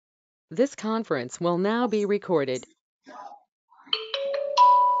This conference will now be recorded.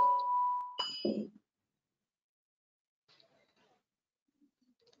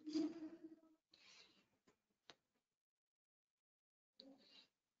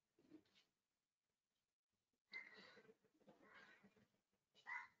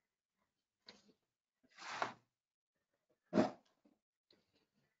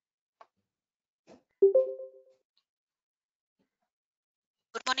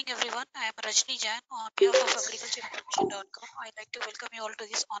 Good morning, everyone. I am Rajni Jain on behalf of agricultureinformation.com. I'd like to welcome you all to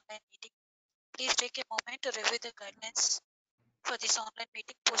this online meeting. Please take a moment to review the guidelines for this online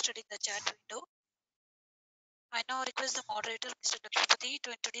meeting posted in the chat window. I now request the moderator, Mr. Lakshmipathy,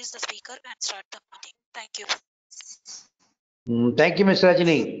 to introduce the speaker and start the meeting. Thank you. Thank you, Ms.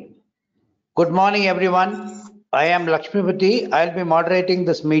 Rajini. Good morning, everyone. I am Lakshmipathy. I'll be moderating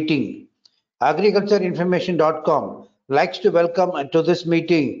this meeting. Agricultureinformation.com likes to welcome to this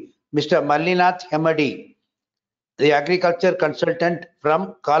meeting Mr. Mallinath Hemadi, the agriculture consultant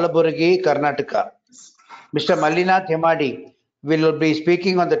from Kalaburagi, Karnataka. Mr. Mallinath Hemadi will be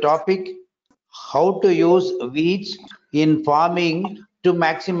speaking on the topic how to use weeds in farming to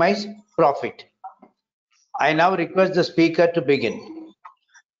maximize profit. I now request the speaker to begin.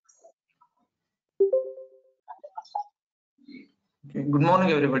 Okay. Good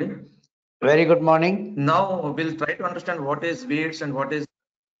morning, everybody. Very good morning. Now we'll try to understand what is weeds and what is.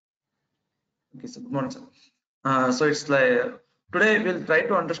 Okay, so good morning, sir. So it's like today we'll try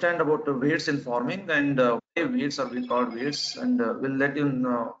to understand about the weeds in farming and why weeds are being called weeds, and we'll let you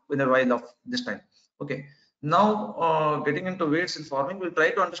know in a while of this time. Okay. Now getting into weeds in farming, we'll try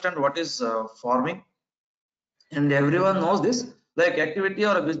to understand what is farming, and everyone knows this, like activity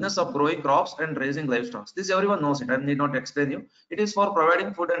or a business of growing crops and raising livestock. This everyone knows it. I need not explain you. It is for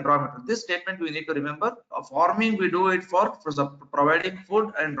providing food and raw material. This statement we need to remember. Farming, we do it for providing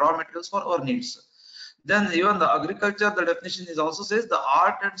food and raw materials for our needs. Then even the agriculture, the definition is also says the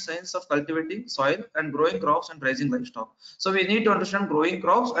art and science of cultivating soil and growing crops and raising livestock. So we need to understand growing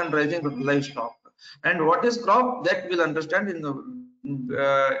crops and raising livestock. And what is crop, that we'll understand in the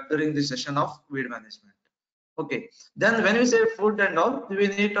during the session of weed management. Okay, then when we say food and all, we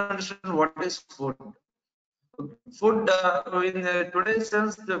need to understand what is food. Food in today's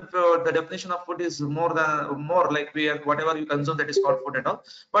sense, the definition of food is more like we are, whatever you consume, that is called food and all.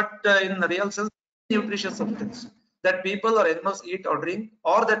 But in the real sense, nutritious substance that people or animals eat or drink,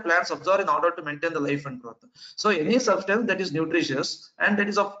 or that plants absorb in order to maintain the life and growth. So any substance that is nutritious and that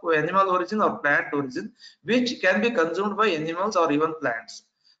is of animal origin or plant origin, which can be consumed by animals or even plants.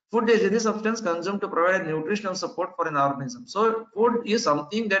 Food is any substance consumed to provide nutritional support for an organism. So food is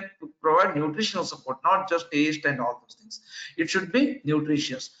something that provide nutritional support, not just taste and all those things. It should be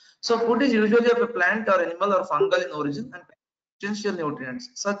nutritious. So food is usually of a plant or animal or fungal in origin and essential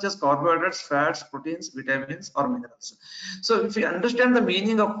nutrients such as carbohydrates, fats, proteins, vitamins, or minerals. So if we understand the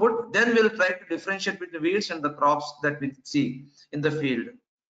meaning of food, then we'll try to differentiate between the weeds and the crops that we see in the field.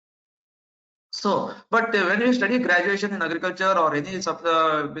 So, but when you study graduation in agriculture or any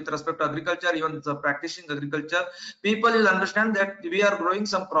with respect to agriculture, even the practicing agriculture, people will understand that we are growing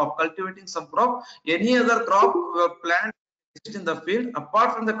some crop, cultivating some crop. Any other crop plant in the field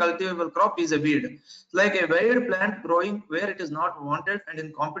apart from the cultivable crop is a weed, like a wild plant growing where it is not wanted and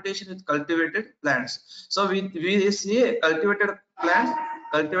in competition with cultivated plants. So we see a cultivated plant,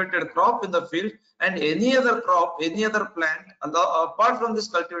 cultivated crop in the field, and any other crop, any other plant apart from this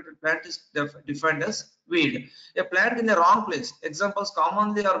cultivated plant is defined as weed. A plant in a wrong place. Examples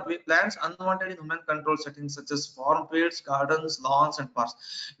commonly are plants unwanted in human control settings such as farm fields, gardens, lawns, and parks.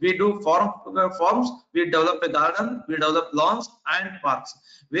 We do farms, we develop a garden, we develop lawns and parks.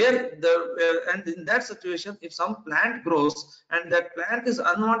 Where and in that situation, if some plant grows and that plant is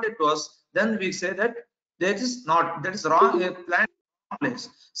unwanted to us, then we say that that is wrong. A plant place.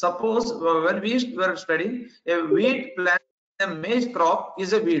 Suppose when we were studying, a wheat plant, a maize crop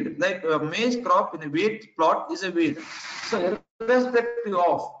is a weed. Like a maize crop in a wheat plot is a weed. So irrespective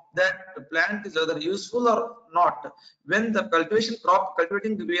of that the plant is either useful or not, when the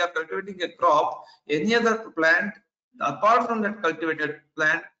we are cultivating a crop, any other plant apart from that cultivated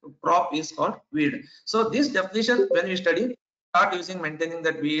plant crop is called weed. So this definition, when we study, start using maintaining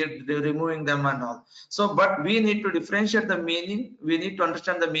that weed, removing them and all. So but we need to differentiate the meaning. We need to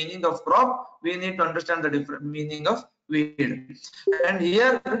understand the meaning of crop. We need to understand the different meaning of weed. And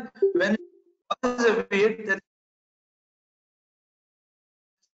here, when what is a weed, there is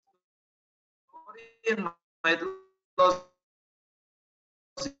in mythology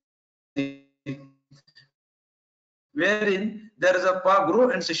wherein there is a guru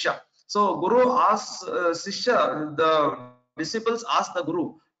and Sishya. So Guru asks Sishya, the disciples ask the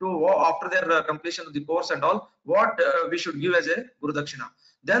Guru after their completion of the course and all, what we should give as a Guru Dakshina.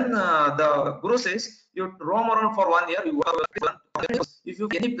 Then the Guru says, you roam around for 1 year, if you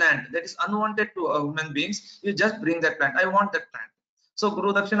any plant that is unwanted to human beings, you just bring that plant. I want that plant. So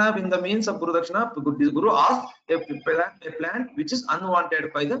Guru Dakshina, in the means of Guru Dakshina, Guru asked a plant which is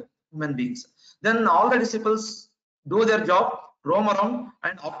unwanted by the human beings. Then all the disciples do their job, roam around,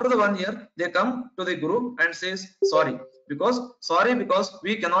 and after the 1 year, they come to the Guru and says, sorry, because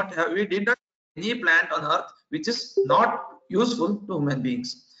we cannot have, we did not have any plant on earth which is not useful to human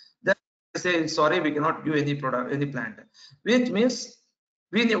beings. Then they say, sorry, we cannot give any product, any plant, which means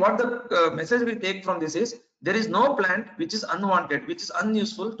we need, what the message we take from this is, there is no plant which is unwanted, which is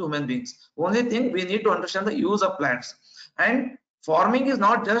unuseful to human beings. Only thing we need to understand the use of plants. And farming is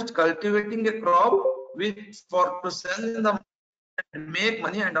not just cultivating a crop to sell in the and make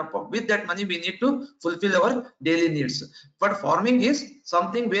money, and with that money we need to fulfill our daily needs. But farming is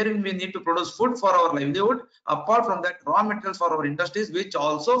something wherein we need to produce food for our livelihood, apart from that raw materials for our industries which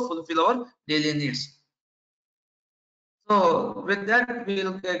also fulfill our daily needs. So with that,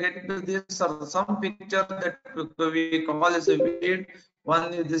 we'll get into this some picture that we call as a weed.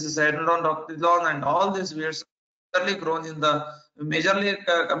 One is this is Hydrodactylon, and all these weeds are grown in the majorly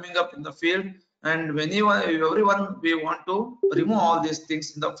coming up in the field. And everyone we want to remove all these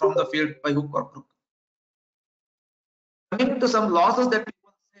things from the field by hook or crook. Coming to some losses that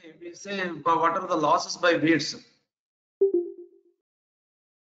people say, we say what are the losses by weeds?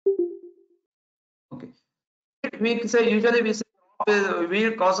 Okay. We say usually we say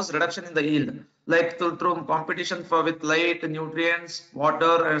weed causes reduction in the yield, like through competition with light, nutrients,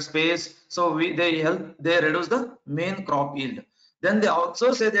 water, and space. So they reduce the main crop yield. Then they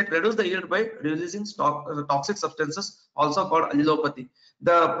also say that reduce the yield by releasing toxic substances, also called allelopathy.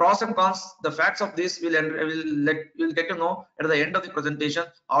 The pros and cons, the facts of this we'll get to know at the end of the presentation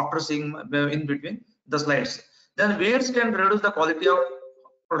after seeing in between the slides. Then weeds can reduce the quality of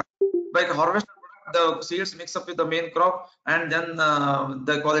product by harvest. The seeds mix up with the main crop, and then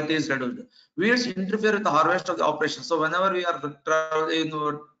the quality is reduced. Weeds interfere with the harvest of the operation. So whenever we are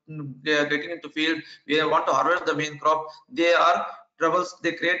getting into field, we want to harvest the main crop, they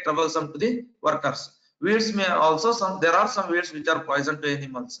create troublesome to the workers. Weeds may also there are some weeds which are poison to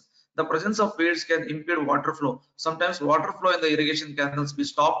animals. The presence of weeds can impede water flow. Sometimes water flow in the irrigation canals be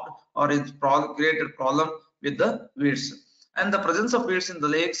stopped, or it created problem with the weeds. And the presence of weeds in the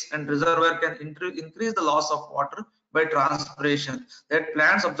lakes and reservoir can increase the loss of water by transpiration. That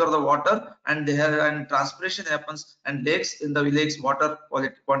plants absorb the water, and transpiration happens, and in the lakes water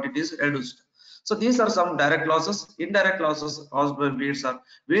quantity is reduced. So these are some direct losses. Indirect losses caused by weeds are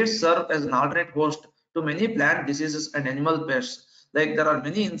weeds serve as an alternate host to many plant diseases and animal pests. Like there are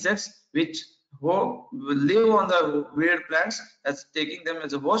many insects which live on the weed plants as taking them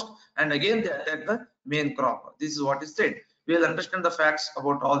as a host, and again they attack the main crop. This is what is said. We will understand the facts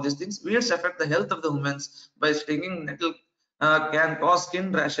about all these things. Weeds affect the health of the humans by stinging nettle, can cause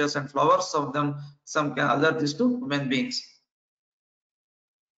skin rashes, and flowers of them. Some can alert this to human beings.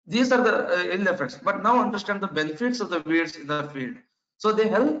 These are the ill effects. But now understand the benefits of the weeds in the field. So they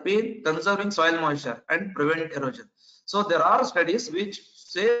help in conserving soil moisture and prevent erosion. So there are studies which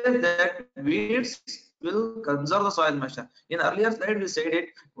say that weeds will conserve the soil moisture. In earlier slide we said it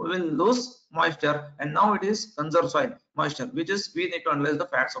will lose moisture, and now it is conserve soil moisture, which is we need to analyze the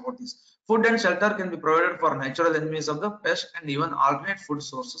facts about this. Food and shelter can be provided for natural enemies of the pest, and even alternate food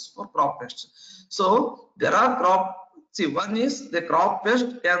sources for crop pests. So there are one is the crop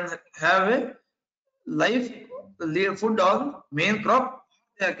pest can have a food on main crop.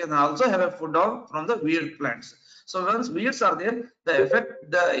 They can also have a food on from the weed plants. So once weeds are there,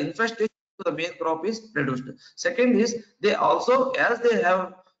 the infestation to the main crop is reduced. Second is they also, as they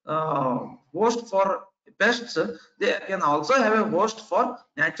have host for pests, they can also have a host for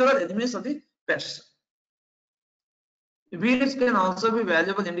natural enemies of the pests. Weeds can also be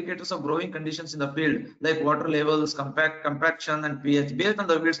valuable indicators of growing conditions in the field, like water levels, compaction, and pH. Based on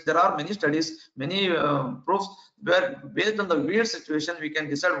the weeds, there are many studies, many proofs where based on the weed situation, we can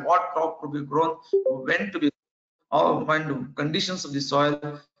decide what crop to be grown, when to be, or when conditions of the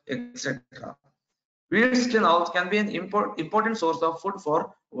soil, etc. Weeds can be an important source of food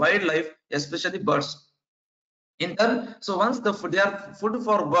for wildlife, especially birds. In turn, so once they are food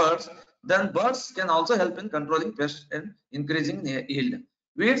for birds, then birds can also help in controlling pests and increasing yield.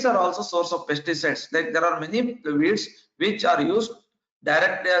 Weeds are also source of pesticides. Like there are many weeds which are used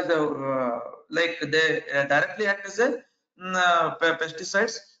directly as they directly act as a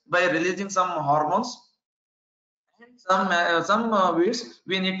pesticides by releasing some hormones. Some weeds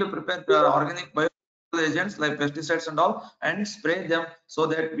we need to prepare organic agents like pesticides and all, and spray them so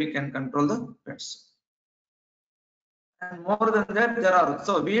that we can control the pests. And more than that, there are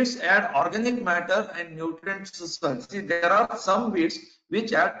so weeds add organic matter and nutrients to soil. See, there are some weeds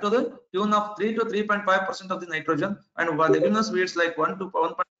which add to the tune of 3 to 3.5% of the nitrogen, and leguminous weeds like 1 to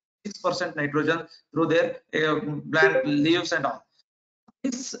 1.6% nitrogen through their plant leaves and all.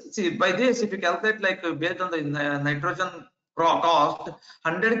 See, by this, if you calculate like based on the nitrogen cost,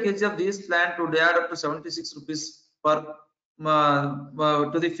 100 kg of these plant would add up to 76 rupees per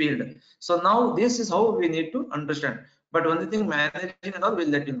to the field. So now this is how we need to understand. But only thing managing and all will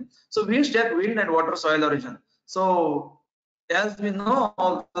let you know. So we check wind and water soil origin. So as we know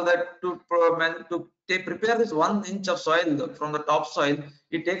also that to prepare this 1 inch of soil from the topsoil,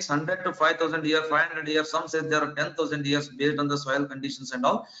 it takes 100 to 5,000 years, 500 years. Some say there are 10,000 years based on the soil conditions and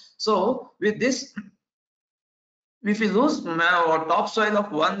all. So with this, if we lose topsoil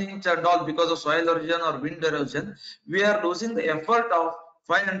of 1 inch and all because of soil erosion or wind erosion, we are losing the effort of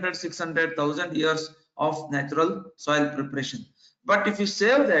 500, 600,000 years of natural soil preparation. But if we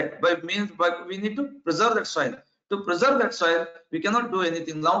save that but we need to preserve that soil. To preserve that soil, we cannot do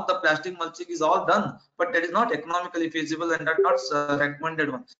anything. Now the plastic mulching is all done, but that is not economically feasible and that not recommended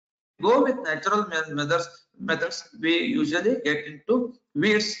one. Go with natural methods. We usually get into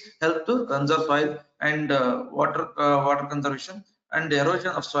weeds, help to conserve soil and water conservation and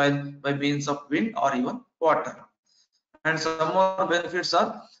erosion of soil by means of wind or even water. And some more benefits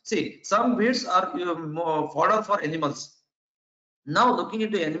are, see, some weeds are fodder for animals. Now looking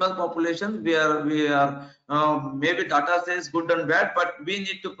into animal population, we are maybe data says good and bad, but we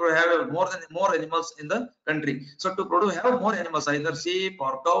need to have more animals in the country. So to have more animals, either sheep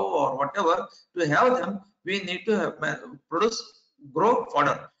or cow or whatever, to have them, we need to grow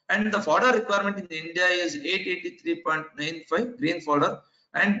fodder. And the fodder requirement in India is 883.95 green fodder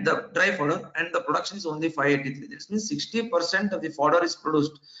and the dry fodder, and the production is only 583. This means 60% of the fodder is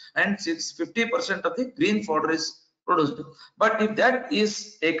produced and 50% of the green fodder is produced. But if that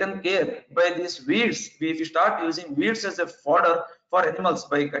is taken care by these weeds, if you start using weeds as a fodder for animals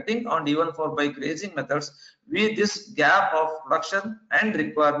by cutting and even by grazing methods, this gap of production and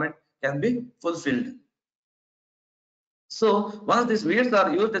requirement can be fulfilled. So once these weeds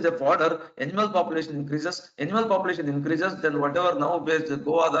are used as a fodder, animal population increases. Animal population increases, then whatever now based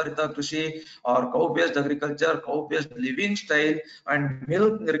Go Adharita Krishi or cow based agriculture, cow based living style and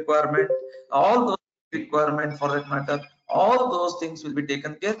milk requirement, all those requirement for that matter, all those things will be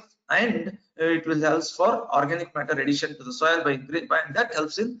taken care, and it will help for organic matter addition to the soil by that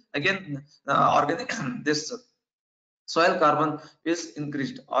helps in again organic this soil carbon is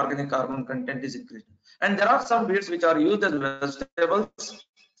increased, organic carbon content is increased. And there are some weeds which are used as vegetables.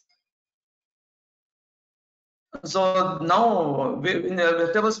 So now in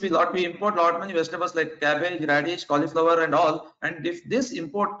vegetables we import many vegetables like cabbage, radish, cauliflower and all, and if this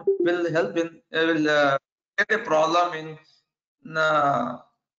import will help in get a problem in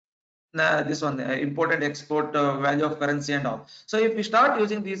this one import and export value of currency and all. So if we start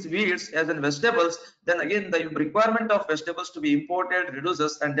using these weeds as in vegetables, then again the requirement of vegetables to be imported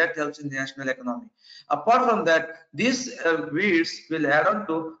reduces, and that helps in the national economy. Apart from that, these weeds will add on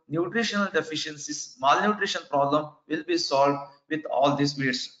to nutritional deficiencies. Malnutrition problem will be solved with all these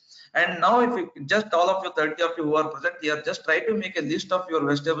weeds. And now if you just all of you 30 of you who are present here, just try to make a list of your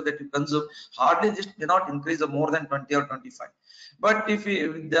vegetables that you consume. Hardly this may not increase more than 20 or 25. But if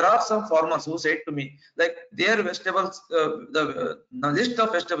there are some farmers who said to me like their vegetables, the list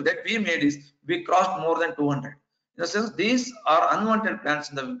of vegetables that we made is we crossed more than 200. In a sense, these are unwanted plants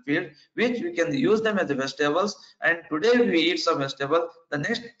in the field which we can use them as the vegetables, and today we eat some vegetable, the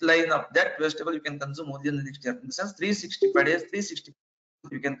next line of that vegetable you can consume only in the next year. In the sense 365 days, 360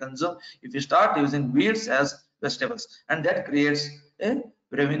 you can consume if you start using weeds as vegetables, and that creates a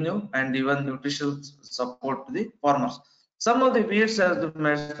revenue and even nutritional support to the farmers. Some of the weeds has the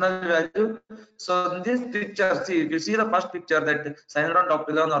medicinal value. So in this picture, see, if you see the first picture that Cyanodon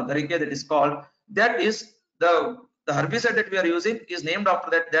dactylon or Garrick that is called, that is the herbicide that we are using is named after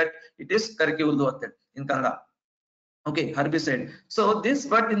that it is Karikivullu in Kannada. Okay, herbicide. So this,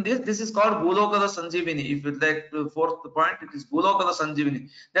 but in this is called Bhulokada Sanjeevani. If you like the fourth point, it is Bhulokada Sanjeevani.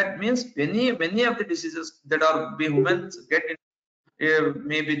 That means many of the diseases that are humans get in,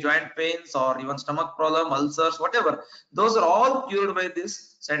 maybe joint pains or even stomach problem, ulcers, whatever, those are all cured by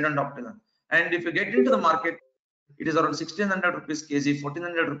this Cyanodon dactylon. And if you get into the market, it is around 1600 rupees kg,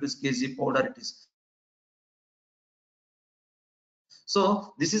 1400 rupees kg powder it is.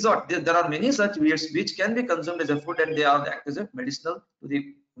 So this is what there are many such weeds which can be consumed as a food, and they are act as a medicinal to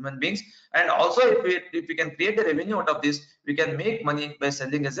the human beings. And also if we can create a revenue out of this, we can make money by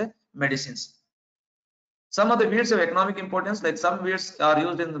selling as a medicines. Some of the weeds have economic importance, like some weeds are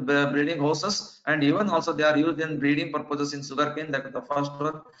used in breeding horses, and even also they are used in breeding purposes in sugarcane. That is the first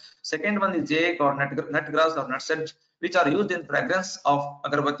one. Second one is jake or nut grass or nutsedge, which are used in fragrance of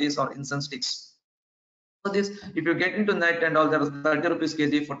agarbattis or incense sticks. So this, if you get into nut and all, there is 30 rupees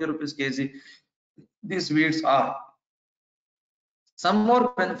kg, 40 rupees kg. These weeds are. Some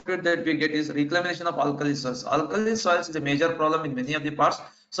more benefit that we get is reclamation of alkali soils. Alkali soils is a major problem in many of the parts.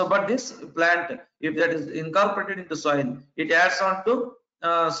 So, but this plant, if that is incorporated into soil, it adds on to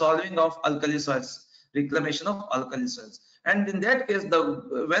solving of alkali soils, reclamation of alkali soils. And in that case,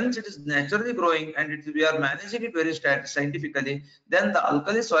 once it is naturally growing and we are managing it very scientifically, then the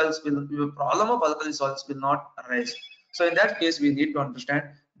alkali soils the problem of alkali soils will not arise. So, in that case, we need to understand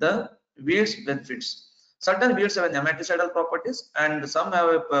the weeds benefits. Certain weeds have nematicidal properties, and some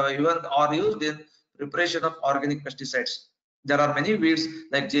have even are used in preparation of organic pesticides. There are many weeds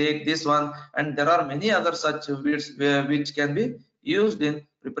like jake, this one, and there are many other such weeds which can be used in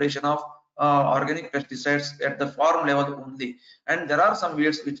preparation of organic pesticides at the farm level only. And there are some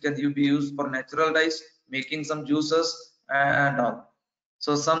weeds which can be used for natural dyes, making some juices and all.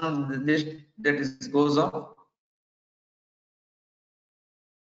 So some list that is goes on.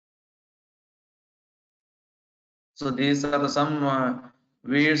 So these are some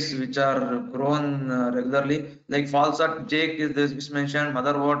weeds which are grown regularly, like falsat, jake is this which mentioned,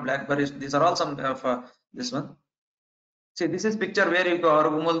 motherwort, blackberries. These are all some of this one. See, this is picture where you go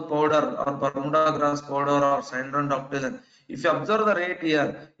Argumul powder or Bermuda grass powder or Sandron doctrine. If you observe the rate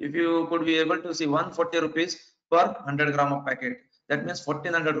here, if you could be able to see 140 rupees per 100 gram of packet, that means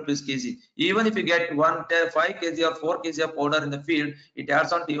 1400 rupees kg. Even if you get 5 kg or 4 kg of powder in the field, it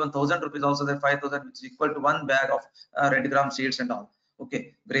adds on to even 1000 rupees also, that 5000, which is equal to 1 bag of red gram seeds and all.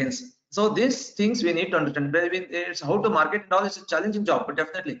 Okay, grains. So these things we need to understand. It's how to market and all is a challenging job, but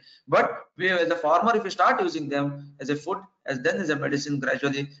definitely. But we, as a farmer, if we start using them as a food, as then as a medicine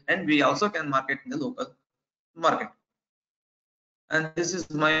gradually, and we also can market in the local market. And this is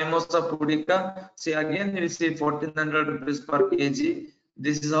Mimosa pudica. See, again we see 1400 rupees per kg.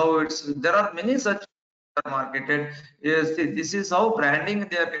 This is how it's. There are many such marketed. Yes, this is how branding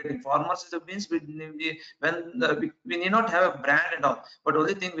they are getting. Farmers means we need not have a brand and all, but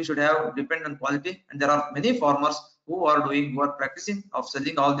only thing we should have depend on quality. And there are many farmers who are practicing of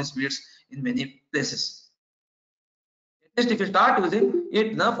selling all these weeds in many places. At least if you start using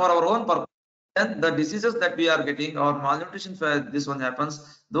it now for our own purpose, then the diseases that we are getting or malnutrition, where this one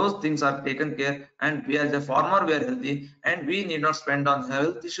happens, those things are taken care, and we as a farmer, we are healthy, and we need not spend on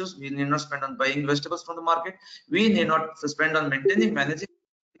health issues, we need not spend on buying vegetables from the market, we need not spend on managing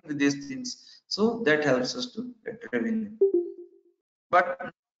these things. So that helps us to get revenue. But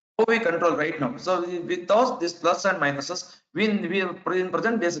how we control right now? So with these plus and minuses, we in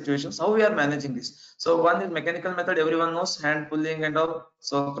present day situations, how we are managing this? So one is mechanical method, everyone knows, hand pulling and all.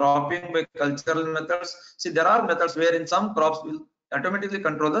 So cropping by cultural methods. See, there are methods where in some crops will automatically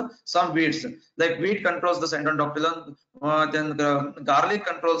control some weeds, like wheat controls the Sandron then garlic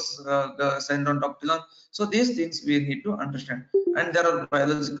controls the Sandron. So these things we need to understand. And there are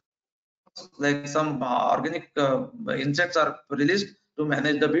biological, like some organic insects are released to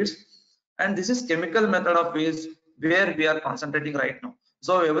manage the weeds, and this is chemical method of weeds where we are concentrating right now.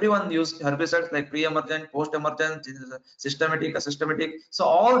 So everyone use herbicides like pre-emergent, post-emergent, systematic, asystematic. So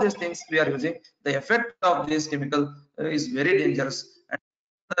all these things we are using. The effect of this chemical is very dangerous. And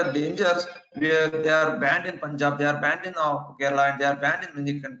the dangers where they are banned in Punjab, they are banned in Kerala, and they are banned in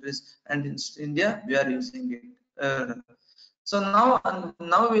many countries. And in India, we are using it. So now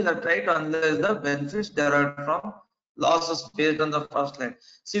we'll try to analyze the benefits derived from losses based on the first slide.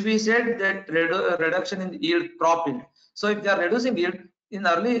 See, we said that reduction in yield, crop yield. So if they are reducing yield in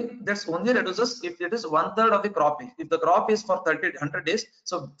early, that's only reduces if it is 1/3 of the crop yield. If the crop is for 100 days,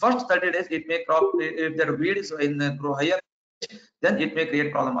 so first 30 days it may crop, if the weed is in grow higher, then it may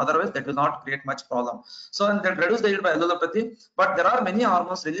create problem. Otherwise, that will not create much problem. So and that reduce the yield by allelopathy. But there are many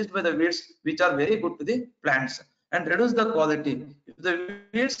hormones released by the weeds which are very good to the plants and reduce the quality. If the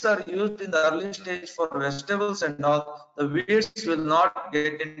weeds are used in the early stage for vegetables and all, the weeds will not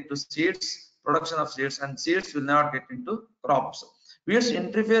get into seeds, production of seeds, and seeds will not get into crops. Weeds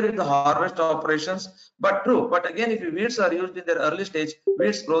interfere with the harvest operations, but true. But again, if weeds are used in their early stage,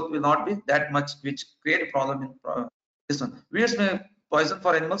 weeds growth will not be that much, which create a problem in this one. Weeds may poison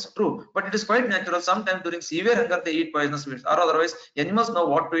for animals? True, but it is quite natural. Sometimes during severe hunger, they eat poisonous weeds, or otherwise animals know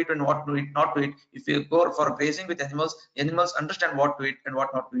what to eat and what to eat, not to eat. If you go for grazing with animals, animals understand what to eat and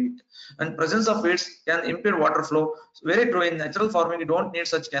what not to eat. And presence of weeds can impede water flow. Very true. In natural farming, you don't need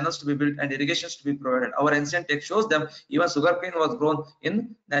such canals to be built and irrigations to be provided. Our ancient text shows them. Even sugarcane was grown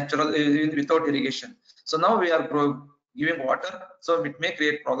in natural without irrigation. So now we are giving water, so it may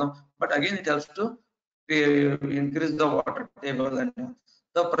create problem, but again it helps to increase the water table. And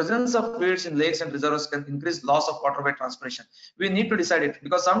the presence of weeds in lakes and reservoirs can increase loss of water by transpiration. We need to decide it,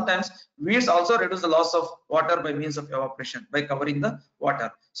 because sometimes weeds also reduce the loss of water by means of evaporation, by covering the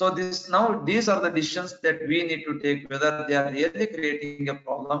water. So these are the decisions that we need to take, whether they are really creating a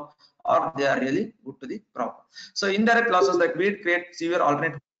problem or they are really good to the crop. So indirect losses like weed create severe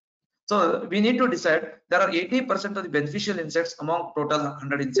alternate. So we need to decide there are 80% of the beneficial insects among total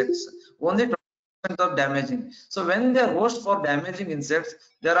 100 insects. Only 20% of damaging. So when they are host for damaging insects,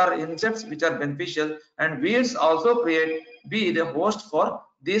 there are insects which are beneficial, and weeds also be the host for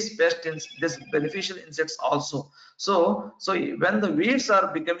these these beneficial insects also. So when the weeds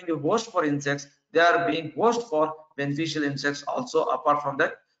are becoming a host for insects, they are being host for beneficial insects also, apart from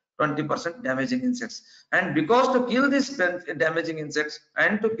that 20% damaging insects. And because to kill these damaging insects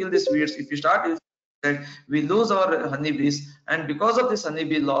and to kill these weeds, if you start using that, we lose our honeybees, and because of this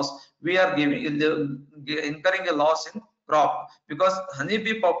honeybee loss, we are incurring a loss in crop, because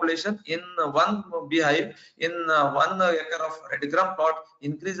honeybee population in one beehive in 1 acre of red gram plot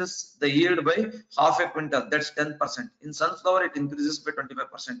increases the yield by half a quintal. That's 10%. In sunflower, it increases by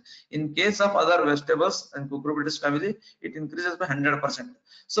 25%. In case of other vegetables and cucurbitaceae family, it increases by 100%.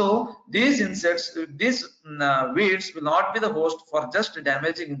 So these insects, these weeds will not be the host for just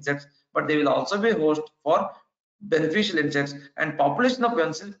damaging insects, but they will also be host for beneficial insects, and population of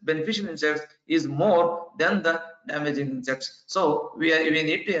beneficial insects is more than the damaging insects. So we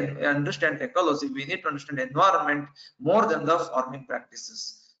need to understand ecology, we need to understand environment more than the farming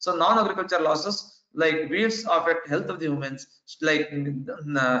practices. So non-agriculture losses like weeds affect health of the humans, like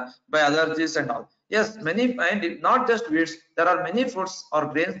by allergies and all. Yes, many, and not just weeds, there are many fruits or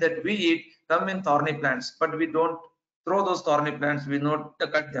grains that we eat come in thorny plants, but we don't throw those thorny plants, we not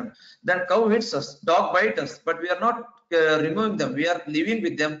cut them. Then cow hits us, dog bites us, but we are not removing them. We are living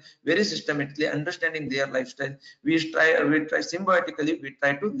with them very systematically, understanding their lifestyle. We try symbiotically, we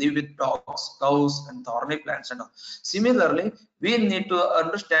try to live with dogs, cows, and thorny plants and all. Similarly, we need to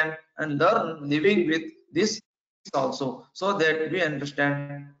understand and learn living with this also, so that we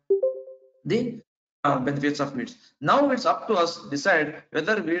understand the benefits of weeds. Now it's up to us to decide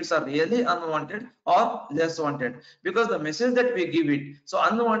whether weeds are really unwanted or less wanted, because the message that we give it. So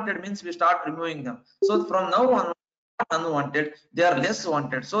unwanted means we start removing them. So from now on, unwanted, they are less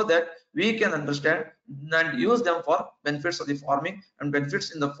wanted, so that we can understand and use them for benefits of the farming and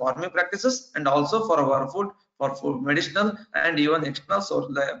benefits in the farming practices, and also for our food, for food, medicinal, and even external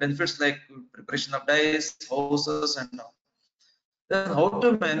source benefits like preparation of dyes, houses, and all. Then how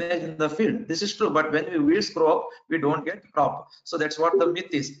to manage in the field? This is true, but when we weeds grow up, we don't get crop. So that's what the myth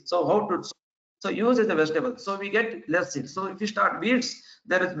is. So how to use as a vegetable? So we get less seeds. So if you start weeds,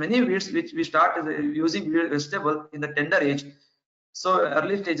 there is many weeds which we start using vegetable in the tender age. So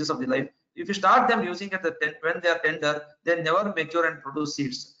early stages of the life. If you start them using at when they are tender, they never mature and produce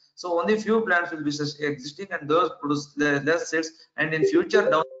seeds. So only few plants will be existing, and those produce less seeds. And in future,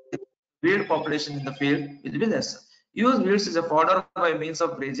 down weed population in the field will be less. Use weeds as a fodder by means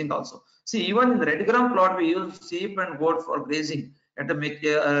of grazing also. See, even in the red gram plot, we use sheep and goat for grazing at the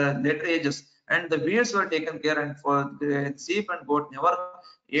later ages, and the weeds were taken care, and for the sheep and goat never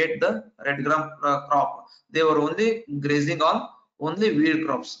ate the red gram crop. They were only grazing on only weed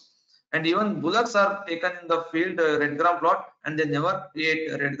crops. And even bullocks are taken in the field red gram plot, and they never ate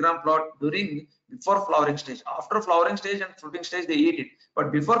red gram plot before flowering stage. After flowering stage and fruiting stage, they eat it,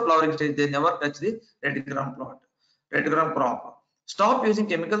 but before flowering stage, they never touch the red gram plot. Red gram crop. Stop using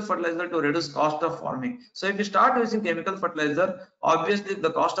chemical fertilizer to reduce cost of farming. So if you start using chemical fertilizer, obviously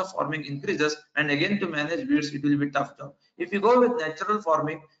the cost of farming increases, and again to manage weeds, it will be tough job. If you go with natural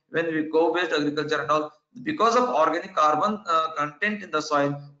farming, when we go based agriculture and all, because of organic carbon content in the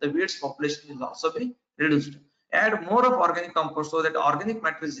soil, the weeds population will also be reduced. Add more of organic compost so that organic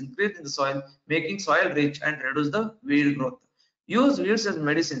matter is increased in the soil, making soil rich and reduce the weed growth. Use weeds as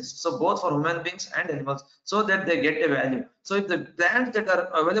medicines, so both for human beings and animals, so that they get a value. So if the plants that are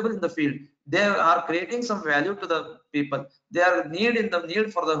available in the field, they are creating some value to the people, they are need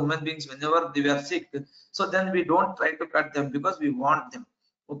for the human beings whenever they are sick. So then we don't try to cut them, because we want them.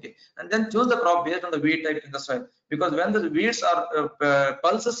 Okay, and then choose the crop based on the weed type in the soil, because when the weeds are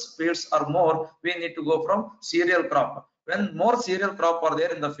pulses weeds are more, we need to go from cereal crop. When more cereal crop are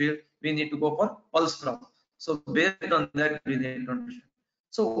there in the field, we need to go for pulse crop. So based on that, we need to understand.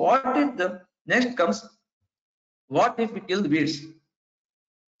 So what if the next comes? What if we kill the weeds?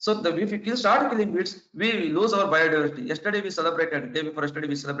 So if we start killing weeds, we lose our biodiversity. Yesterday we celebrated, day before yesterday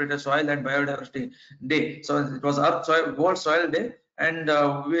we celebrated Soil and Biodiversity Day. So it was our World Soil Day, and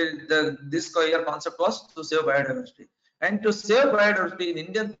this year concept was to save biodiversity. And to save biodiversity in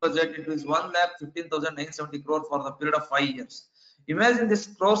Indian budget, it is 1,15,970 crore for the period of 5 years. Imagine this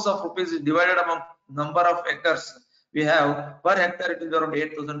crores of rupees is divided among number of acres we have. Per hectare it is around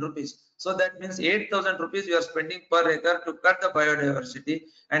 8,000 rupees. So that means 8,000 rupees we are spending per acre to cut the biodiversity.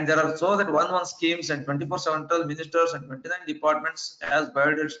 And there are so that one schemes and 24/7 ministers and 29 departments as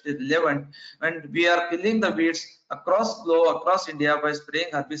biodiversity relevant, and we are killing the weeds across globe, across India by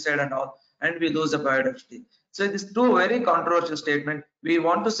spraying herbicide and all, and we lose the biodiversity. So it is two very controversial statement. We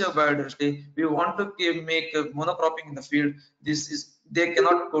want to save biodiversity. We want to make monocropping in the field. They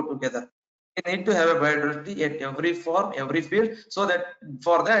cannot go together. We need to have a biodiversity at every farm, every field, so that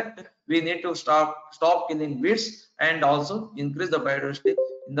for that we need to stop killing weeds and also increase the biodiversity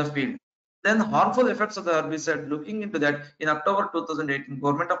in the field. Then harmful effects of the herbicide. Looking into that, in October 2018,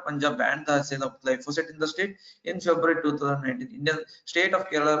 Government of Punjab banned the sale of glyphosate in the state. In February 2019, Indian state of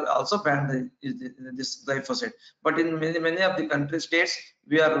Kerala also banned this glyphosate. But in many of the country states,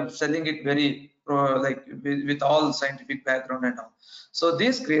 we are selling it very with all scientific background and all. So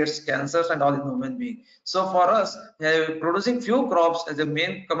this creates cancers and all in human being. So for us, producing few crops as a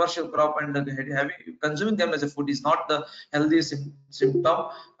main commercial crop and consuming them as a food is not the healthy symptom.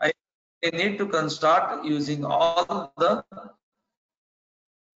 We need to start using all the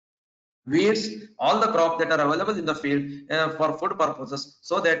weeds, all the crops that are available in the field for food purposes,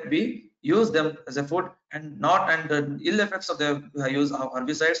 so that we use them as a food and not, and the ill effects of the use of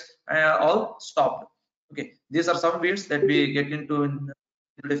herbicides all stopped. Okay, these are some weeds that we get into in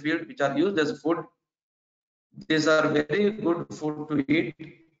the field which are used as food. These are very good food to eat.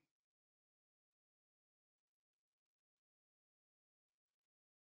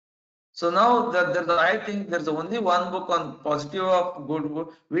 So now I think there's only one book on positive of good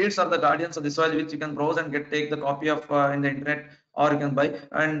weeds are the guardians of the soil, which you can browse and take the copy of in the internet, or you can buy,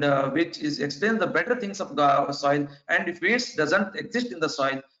 and which is explains the better things of the soil. And if weeds doesn't exist in the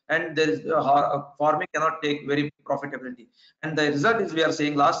soil, and there is farming cannot take very profitability. And the result is we are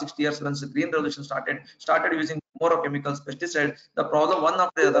seeing last 60 years once the green revolution started using more of chemicals, pesticides. The problem one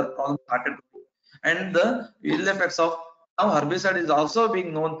after the other problem started, and the ill effects of now herbicide is also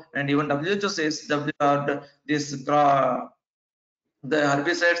being known, and even WHO says the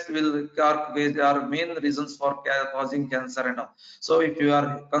herbicides are main reasons for causing cancer and all. So if you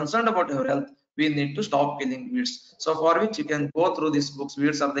are concerned about your health, we need to stop killing weeds. So for which you can go through these books.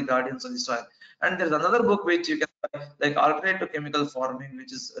 Weeds are the guardians of the soil. And there's another book which you can buy, like Alternative Chemical Farming,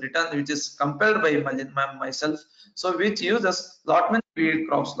 which is compiled by myself. So which uses lot many weed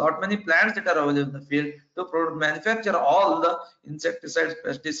crops, lot many plants that are available in the field to manufacture all the insecticides,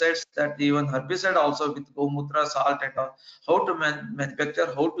 pesticides, that even herbicide also with gomutra, salt and all. How to manufacture,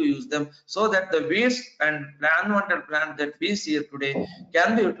 how to use them, so that the weeds and unwanted plants that we see today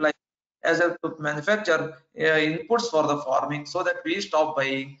can be utilized as a to manufacture inputs for the farming, so that we stop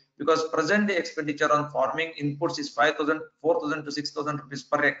buying, because present day expenditure on farming inputs is 5,000, 4,000 to 6,000 rupees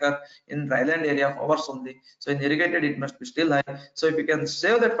per acre in dryland area of ours only. So in irrigated it must be still high. So if you can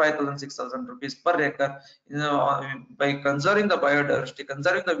save that 5,000, 6,000 rupees per acre, by conserving the biodiversity,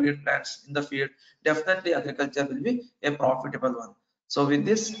 conserving the weed plants in the field, definitely agriculture will be a profitable one. So with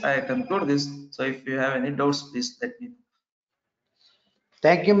this I conclude this. So if you have any doubts, please let me know.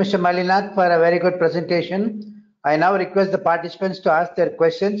 Thank you, Mr. Malinath, for a very good presentation. I now request the participants to ask their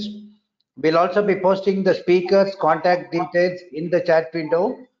questions. We'll also be posting the speaker's contact details in the chat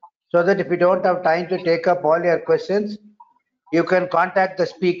window, so that if you don't have time to take up all your questions, you can contact the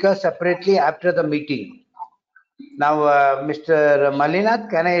speaker separately after the meeting. Now, Mr. Malinath,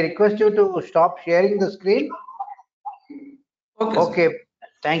 can I request you to stop sharing the screen? Okay,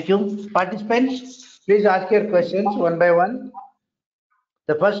 thank you. Participants, please ask your questions one by one.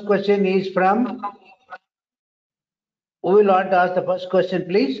 The first question is from, who will want to ask the first question,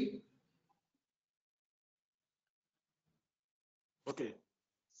 please? Okay.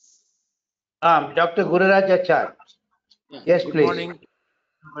 Dr. Gururaj Achar. Yes, Good please. morning.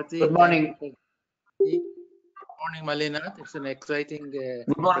 Good morning. Good morning, Malinath. It's an exciting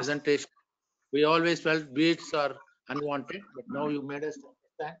presentation. We always felt weeds are unwanted, but now you made us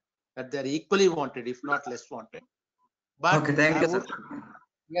understand that they're equally wanted, if not less wanted. But okay, thank you, sir.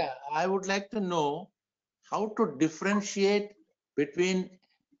 Yeah, I would like to know how to differentiate between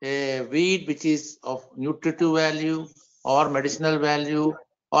a weed which is of nutritive value or medicinal value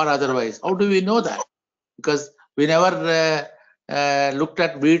or otherwise? How do we know that? Because we never looked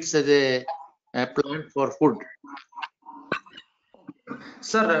at weeds as a plant for food.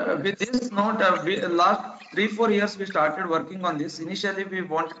 Sir, with this note, last 3-4 years we started working on this. Initially, we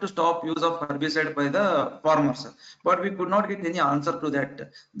wanted to stop use of herbicide by the farmers, but we could not get any answer to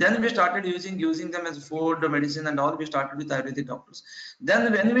that. Then we started using them as food, medicine, and all. We started with Ayurvedic doctors.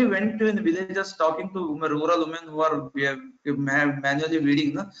 Then when we went to in the villages talking to rural women who are manually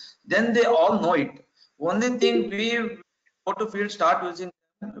weeding, then they all know it. Only thing we go to field start using,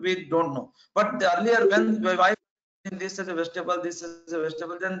 we don't know. But earlier when I this is a vegetable, this is a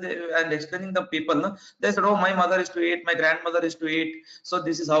vegetable, then they and explaining the people, no? They said, oh, my mother is to eat, my grandmother is to eat, so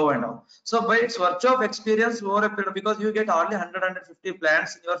this is how and how. So by its virtue of experience over a period, because you get hardly 100-150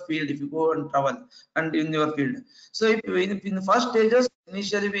 plants in your field if you go and travel and in your field. So if in the first stages,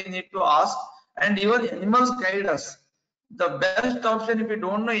 initially we need to ask, and even animals guide us. The best option, if we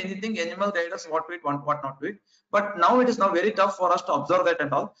don't know anything, animal guide us what to eat, what not to eat. But now it is now very tough for us to observe that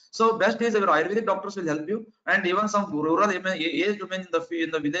and all. So best is our Ayurvedic doctors will help you, and even some rural aged women in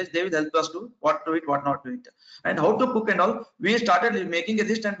the village, they will help us to what to eat, what not to eat, and how to cook and all. We started making a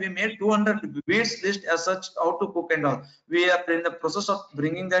list, and we made 200 weeds list as such, how to cook and all. We are in the process of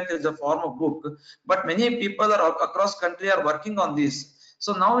bringing that as a form of book, but many people are across country are working on this.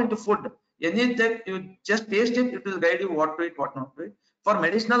 So now into food, anything you just taste it, it will guide you what to eat, what not to eat. For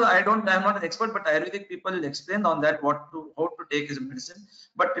medicinal, I'm not an expert, but Ayurvedic people will explain on that how to take as a medicine.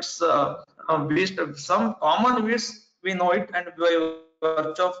 But it's some common weeds we know it, and by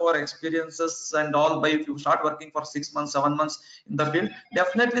virtue of our experiences and all, by if you start working for 6 months, 7 months in the field,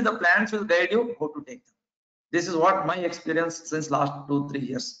 definitely the plants will guide you how to take them. This is what my experience since last 2-3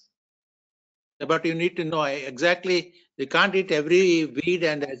 years. But you need to know exactly. You can't eat every weed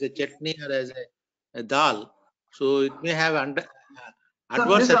and as a chutney or as a dal. So it may have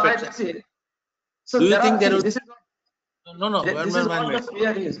adverse effects. So do you think there will? This is what the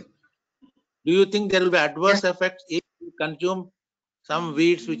fear is. Do you think there will be adverse effects if you consume some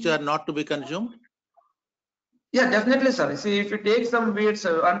weeds which are not to be consumed? Yeah, definitely, sir. See, if you take some weeds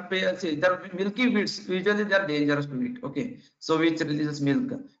see, there are milky weeds. Usually, they are dangerous to eat. Okay, so which releases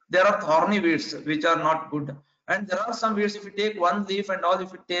milk. There are thorny weeds which are not good, and there are some weeds. If you take one leaf and all,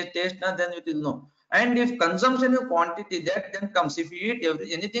 if you taste, then you will know. And if consumption in quantity, that then comes. If you eat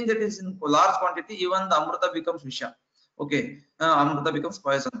anything that is in large quantity, even the amrita becomes visha. Okay, amrita becomes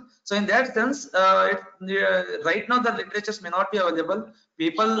poison. So in that sense, right now the literatures may not be available.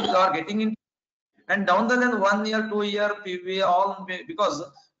 People are getting in. And down the line, 1 year, 2 year, we all because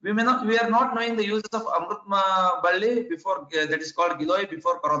we are not knowing the uses of Amrut Balli before that is called Giloy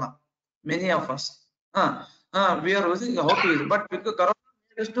before Corona. Many of us, we are using how to use it, but because Corona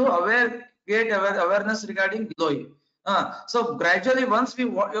is to get awareness regarding Giloy. So gradually, once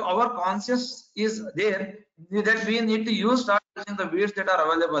our conscious is there that we need to start using the weeds that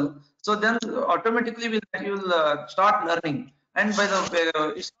are available. So then automatically you'll start learning, and by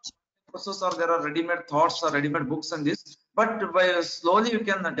the process, or there are ready-made thoughts or ready-made books and this, but by slowly you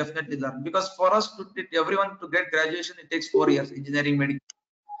can definitely learn, because for us everyone to get graduation, it takes 4 years, engineering, medical.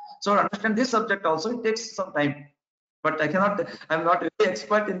 So to understand this subject also, it takes some time, but I'm not really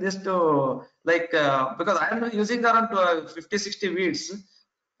expert in this to because I am using around 50-60 weeds,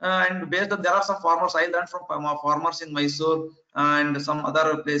 and based on there are some farmers I learned from farmers in Mysore and some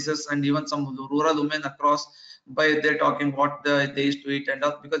other places, and even some rural women across, by they're talking what they used to eat and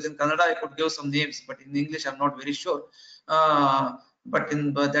all. Because in Kannada I could give some names, but in English I'm not very sure. But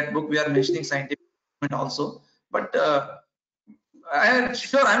in that book we are mentioning scientific also. But I'm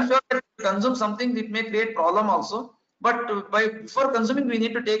sure that to consume something, it may create problem also. But before consuming, we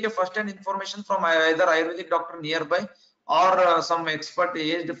need to take a first-hand information from either Ayurvedic doctor nearby, or some expert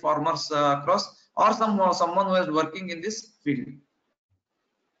aged farmers across, or someone who is working in this field.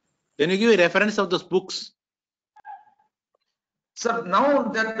 Can you give a reference of those books? Sir, now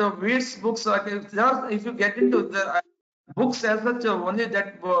that the weeds books, if you get into the books as such, only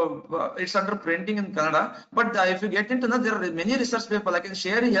that it's under printing in Kannada. But if you get into that, there are many research papers I can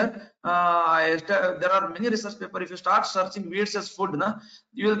share here. There are many research papers. If you start searching weeds as food,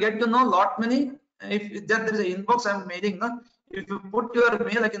 you will get to know lot many. If there is an inbox I'm mailing, if you put your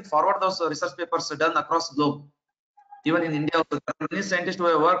mail, I can forward those research papers done across globe. Even in India, there are many scientists who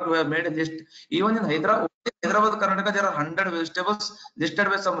have worked, who have made a list. Even in Hyderabad, Karnataka, there are 100 vegetables listed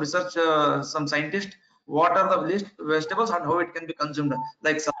by some research, some scientists. What are the list vegetables and how it can be consumed,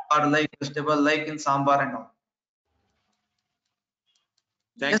 like salad, like vegetable, like in sambar and all.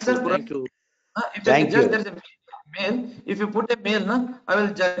 Thank you. Thank you. Thank you. mail. If you put a mail, na, I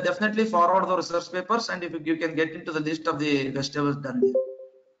will definitely forward the research papers, and if you can get into the list of the vegetables done there.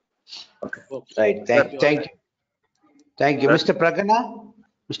 Okay. Right. Thank you. Thank you. Mr. Pragana?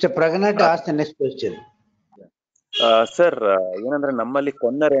 Mr. Pragana to ask the next question. Sir ಏನಂದ್ರೆ ನಮ್ಮಲ್ಲಿ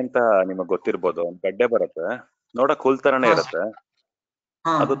ಕೊನ್ನರೆ ಅಂತ ನಿಮಗೆ ಗೊತ್ತಿರ್ಬೋದು, ಒಂದ್ ಗಡ್ಡೆ ಬರುತ್ತೆ, ನೋಡಕ್ ಹುಲ್ ತರನೇ ಇರುತ್ತೆ.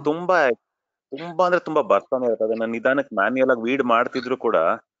 ಅದು ತುಂಬಾ ಅಂದ್ರೆ ತುಂಬಾ ಬರ್ತಾನೆ ಇರುತ್ತೆ. ಅದನ್ನ ನಿಧಾನಕ್ಕೆ ಮ್ಯಾನ್ಯುಯಲ್ ಆಗಿ ವೀಡ್ ಮಾಡ್ತಿದ್ರು ಕೂಡ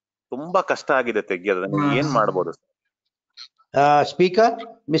ತುಂಬಾ ಕಷ್ಟ ಆಗಿದೆ ತೆಗಿಯೋದು. ನೀವು ಏನ್ ಮಾಡ್ಬೋದು? Speaker,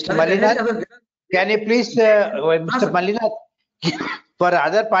 Mr. Malinath, can you please, Mr. Malinath, for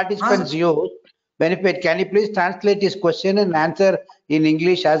other participants use benefit, can you please translate his question and answer in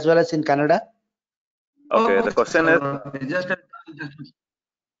English as well as in Kannada? Okay, the question is.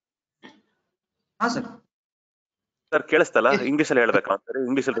 Sir. Sir ಕೇಳಿಸ್ತಲ್ಲ? English ಅಲ್ಲಿ ಹೇಳ್ಬೇಕಾ?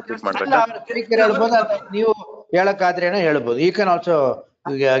 English ಅಲ್ಲಿ repeat ಮಾಡ್ಬೇಕಾ? ನೀವು ಹೇಳಕ್ಕಾದ್ರೇನೋ ಹೇಳ್ಬೋದು. You can also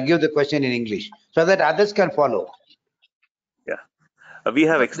give the question in English so that others can follow. Yeah, we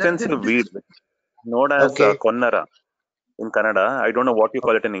have extensive weeds known as konnara in Kannada. I don't know what you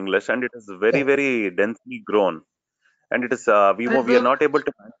call it in English, and it is very densely grown, and it is we are not able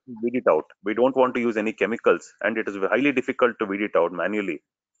to weed it out. We don't want to use any chemicals, and it is highly difficult to weed it out manually.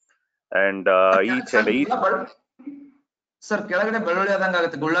 And each sir ಕೆಳಗಡೆ ಬೆಳ್ಳುಳ್ಳಿ ಆದಂಗ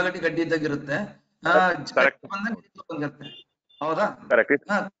ಆಗುತ್ತೆ, ಗುಳ್ಳಗಡ್ಡಿ ಗಡ್ಡಿ ಇದ್ದಾಗ ಇರುತ್ತೆ. ಹೌದಾ? Correct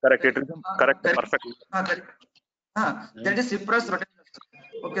perfect. That is Cyprus rotatus.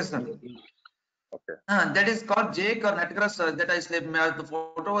 Okay, sir. Okay. That is called jake or nutgrass that I sleep. The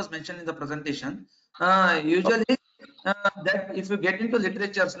photo was mentioned in the presentation. Usually, that if you get into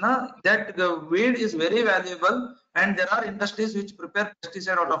literatures, that weed is very valuable, and there are industries which prepare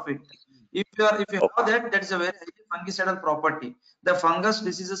pesticide out of it. If you have that is a very fungicidal property. The fungus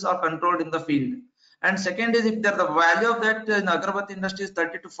diseases are controlled in the field. And second is, if the value of that in agarbatti industry is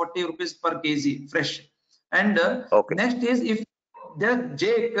 30 to 40 rupees per kg fresh. And next is, if the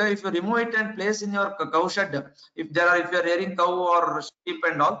jake, if you remove it and place in your cow shed, if you are rearing cow or sheep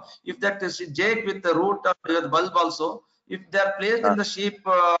and all, if that is jake with the root or the bulb also, if they are placed in the sheep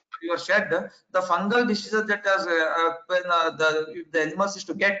your shed, the fungal diseases that has if the animals is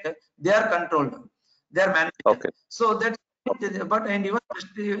to get, they are controlled, they are managed. Okay. So that, but and even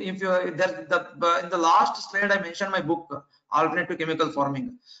if you in the last slide I mentioned my book, Alternative Chemical Farming.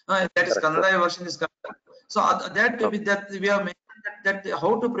 That is Kannada version is Kannada. So that we have mentioned that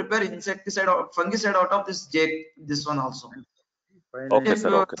how to prepare insecticide or fungicide out of this jake, this one also. Okay,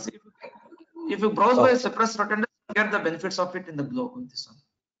 sir. Okay. If you browse by Cyprus rotatus, you get the benefits of it in the blog with this one.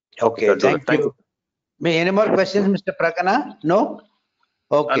 Okay, thank you. Any more questions, Mr. Pragana? No?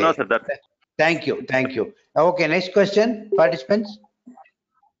 Okay. No, sir. Thank you. Okay, next question, participants.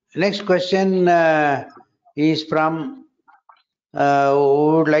 Next question is from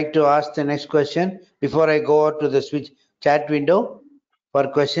who would like to ask the next question before I go out to the switch chat window for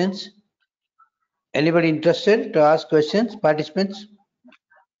questions. Anybody interested to ask questions, participants?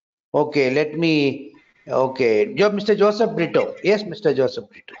 Okay, Mr. Joseph Brito. Yes, Mr. Joseph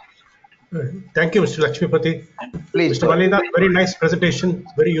Brito. Thank you, Mr. Lakshmipati. Please. Mr. Malinath, very nice presentation,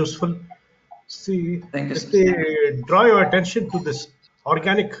 very useful. See, let me draw your attention to this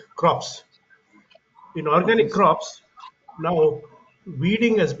organic crops. In organic crops, now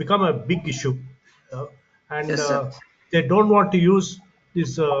weeding has become a big issue, and they don't want to use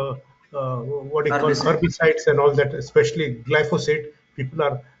this what you call herbicides and all that, especially glyphosate. People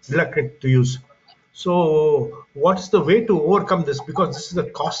are reluctant to use. So, what's the way to overcome this? Because this is the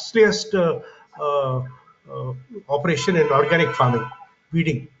costliest operation in organic farming,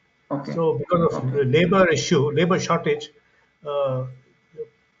 weeding. Okay. So, because of the labor shortage,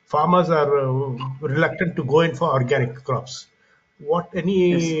 farmers are reluctant to go in for organic crops. Any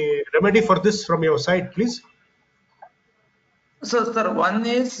remedy for this from your side, please? So, sir, one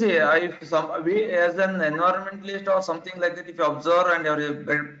is we as an environmentalist or something like that, if you observe and you are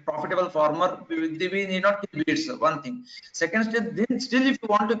a profitable farmer, we need not kill weeds. One thing. Second step, then still if you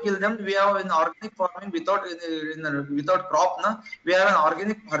want to kill them, we have in organic farming without crop, we have an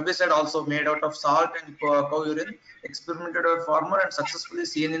organic herbicide also made out of salt and cow urine, experimented by a farmer and successfully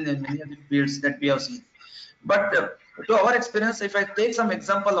seen in many of the fields that we have seen. But to our experience, if I take some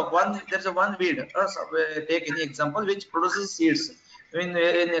example of there's one weed, take any example which produces seeds. In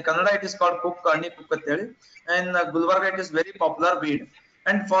Kannada it is called kuk, ani kuk, and Gulbarga it is very popular weed.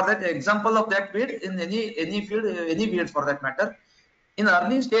 And for that example of that weed, in any field, any weed for that matter, in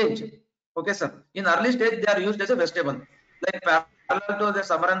early stage, okay sir, in early stage they are used as a vegetable. Like parallel to this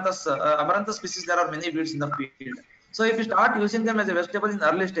amaranthus species, there are many weeds in the field. So if you start using them as a vegetable in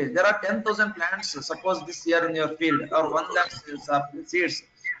early stage, there are 10,000 plants, suppose this year in your field, or 1 lakh seeds,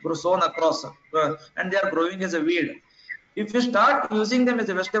 sown across, and they are growing as a weed. If you start using them as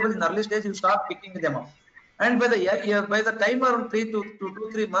a vegetable in early stage, you start picking them up. And by the time around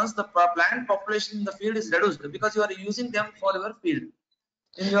 3 months, the plant population in the field is reduced because you are using them for your field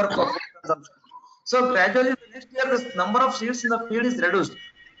in your consumption. So gradually, the next year, the number of seeds in the field is reduced,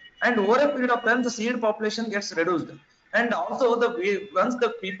 and over a period of time, the seed population gets reduced. And also, once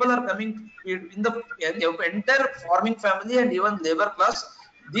the people are coming in the entire farming family and even labor class,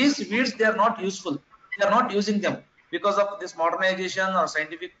 these weeds, they are not useful. They are not using them because of this modernization or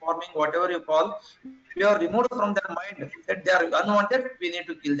scientific farming, whatever you call. We are removed from their mind that they are unwanted. We need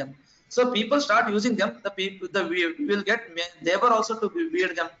to kill them. So people start using them. We will get labor also to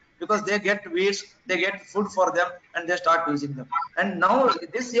weed them because they get weeds, they get food for them, and they start using them. And now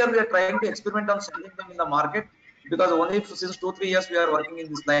this year we are trying to experiment on selling them in the market because only since 2-3 years we are working in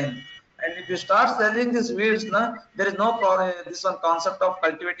this line. And if you start selling these weeds, there is no this one concept of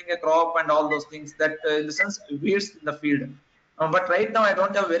cultivating a crop and all those things that in the sense weeds in the field. But right now I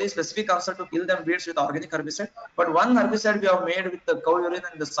don't have very specific answer to kill them weeds with organic herbicide. But one herbicide we have made with the cow urine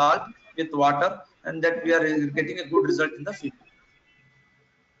and the salt with water, and that we are getting a good result in the field.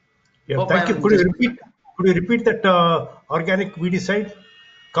 Yeah, Hope thank you. Could you repeat that organic weedicide,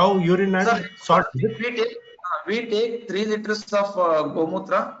 cow urine and salt? We take 3 liters of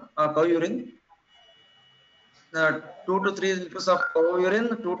gomutra, cow urine, 2 to 3 liters of cow urine,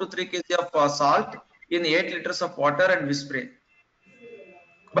 2 to 3 kg of salt in 8 liters of water, and we spray.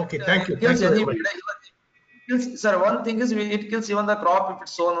 Okay, thank you. Thank you. Sir, one thing is it kills even the crop if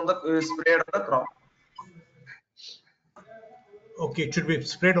it's sown on the sprayed on the crop. Okay, it should be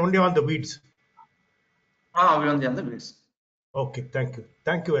sprayed only on the weeds. Only on the weeds. Okay, thank you.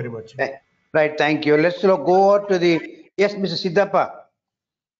 Thank you very much. Right, thank you. Let's go on to the, yes, Mr. Siddhappa.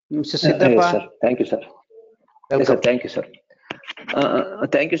 Mr. Siddhappa. Yes, sir. Thank you, sir. Welcome. Yes, sir. Thank you, sir.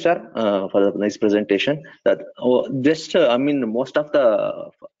 Thank you, sir, for the nice presentation. I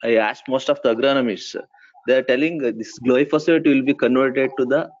asked most of the agronomists. They are telling this glyphosate will be converted to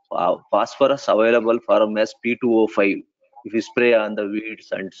the phosphorus available from as P2O5 if you spray on the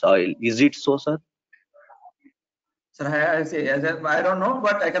weeds and soil. Is it so, sir? Sir, I don't know,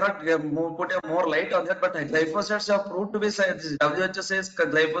 but I cannot put a more light on that. But glyphosates are proved to be, WHO says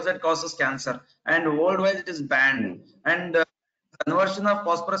glyphosate causes cancer, and worldwide it is banned. And conversion of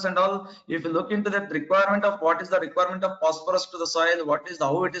phosphorus and all, if you look into that requirement of what is the requirement of phosphorus to the soil, what is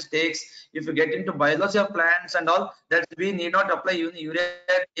how it takes, if you get into biology of plants and all, that we need not apply urea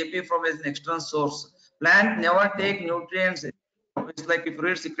KP from as an external source. Plant never take nutrients. It's like if you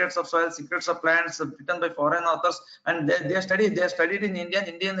read Secrets of Soil, Secrets of Plants, written by foreign authors, and they studied in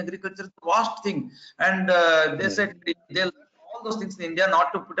Indian agriculture, vast thing, and they said they learned all those things in India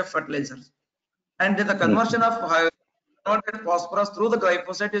not to put a fertilizer, and the conversion of phosphorus through the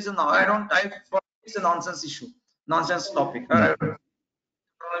glyphosate is it's a nonsense issue, nonsense topic.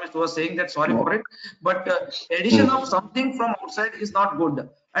 Was saying that, sorry for it, but addition of something from outside is not good,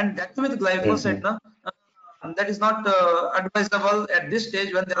 and that with glyphosate, that is not advisable at this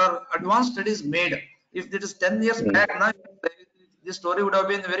stage when there are advanced studies made. If it is 10 years back, this story would have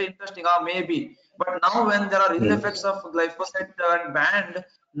been very interesting, maybe. But now when there are ill effects of glyphosate and banned,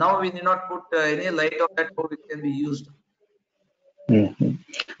 now we need not put any light on that how it can be used.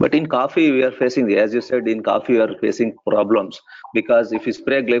 But in coffee, we are facing, as you said, in coffee, we are facing problems because if you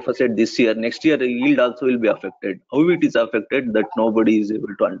spray glyphosate this year, next year the yield also will be affected. How it is affected, that nobody is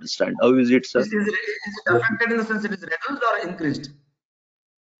able to understand. How is it, sir? Is it affected in the sense it is reduced or increased?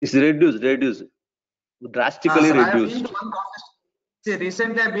 It's reduced, drastically reduced.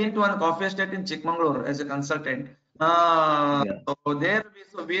 Recently I've been to one coffee estate in Chikmagalur as a consultant. So there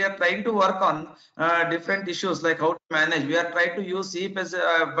we are trying to work on different issues like how to manage. We are trying to use sheep as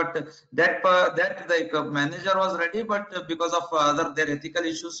but that the manager was ready, but because of their ethical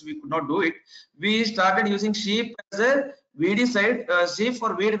issues we could not do it. We started using sheep as a weedicide, sheep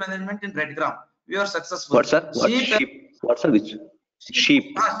for weed management in Red Gram. We are successful. What, sir? Sheep? What's which?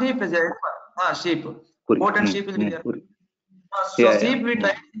 Sheep. Sheep is a sheep. Goat and sheep will be there. Sheep we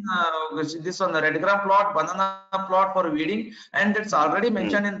tried this on the Red Gram plot, banana plot for weeding, and it's already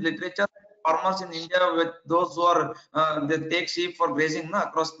mentioned in literature. Farmers in India, with those who are they take sheep for grazing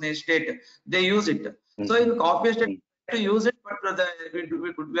across the state, they use it. So in coffee estate to use it, but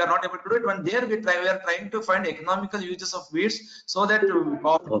we are not able to do it. When there we are trying to find economical uses of weeds so that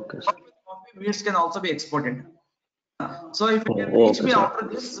coffee weeds can also be exported. So if you can reach me after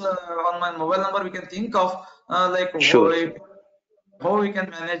this on my mobile number, we can think of how we can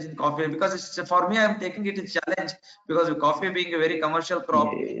manage in coffee, because it's, for me, I'm taking it as a challenge, because coffee being a very commercial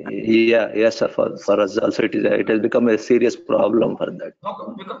crop. Yes, sir. For us also, it has become a serious problem for that.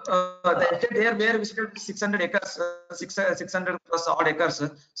 Because the estate there where visited 600 acres, 600 plus odd acres.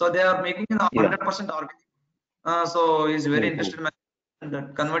 So they are making 100% organic. So he's very interested in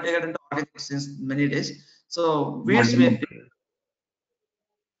that, converting it into organic since many days. So weeds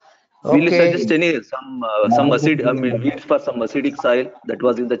Will you suggest some acid? I mean, weeds for some acidic soil that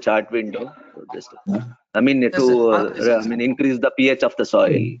was in the chart window. Just, I mean, increase the pH of the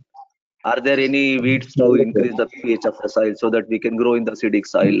soil. Are there any weeds to increase the pH of the soil so that we can grow in the acidic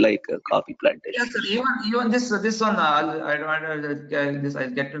soil like coffee plantation? Yes, sir. Even this one, I'll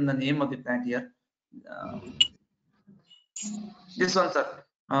get to the name of the plant here. This one, sir.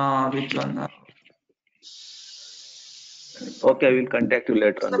 Which one? Okay, I will contact you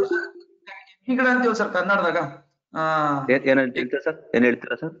later on. Sir, Kannadaga. ಏನು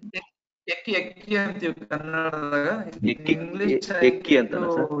ಹೇಳ್ತೀರಾ sir? ಎಕ್ಕಿ ಅಂತೀವಿ ಕನ್ನಡದಾಗ. English ಎಕ್ಕಿ ಅಂತ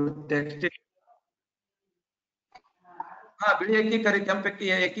sir? ಬಿಳಿ ಎಕ್ಕಿ, ಕರಿ ಕೆಂಪು ಎಕ್ಕಿ,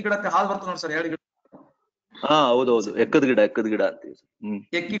 ಎಕ್ಕಿ ಗಿಡ ಹಾಲು ಬರ್ತದೆ ನೋಡಿ ಸರ್, 2 ಗಿಡ. ಹೌದು, ಎಕ್ಕದ ಗಿಡ ಅಂತೀವಿ.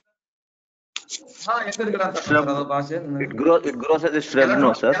 ಎಕ್ಕಿ ಎಕ್ಕದ ಗಿಡ ಅಂತ ಭಾಷೆ. It grows as a shrub, no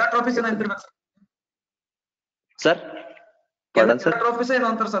sir? ಕೆಲಾಟ್ರೋಪಿಸ್ ಏನೋ ಅಂತಿರ್ಬೇಕು ಸರ್. ಕೆಲಾಟ್ರೋಪಿಸ್ ಏನೋ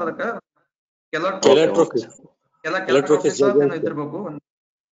ಅಂತಾರೆ ಸರ್ ಅದಕ್ಕೆ. ಕೆಲಾಟ್ರೋಪಿಸ್ ಏನೋ ಇದ್ದಿರಬೇಕು.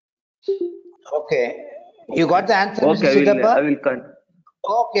 Okay, you got the answer, okay, Mr. Siddhappa? I will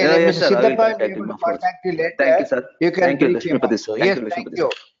Okay, Mr. Siddhappa, we will contact you later. Thank you, sir. You can thank you, reach him. Yes, thank you.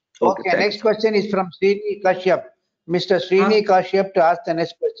 Okay, next question is from Srini Kashyap. Mr. Srini Kashyap, to ask the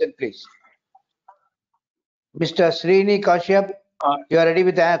next question, please. Mr. Srini Kashyap, you are ready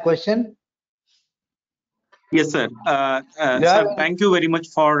with the question? Yes, sir. Sir, thank you very much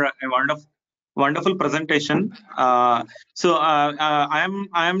for a wonderful presentation. So I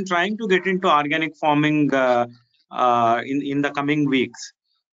am trying to get into organic farming in the coming weeks.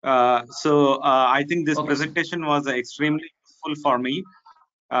 So I think this presentation was extremely useful for me.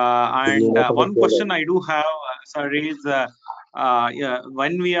 And one question I do have, sir, is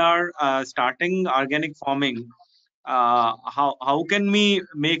when we are starting organic farming, how can we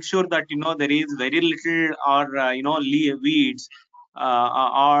make sure that there is very little or weeds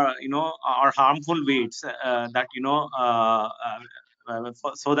or or harmful weeds that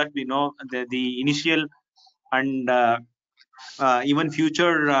so that we know the initial and even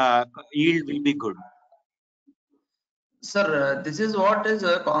future yield will be good? Sir, this is what is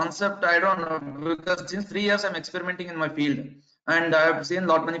a concept. I don't know, because since 3 years I'm experimenting in my field, and I have seen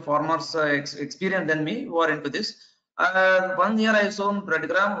lot many farmers experienced than me who are into this. 1 year I sown red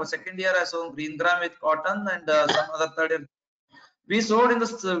gram, second year I sown green gram with cotton, and some other third year we sowed in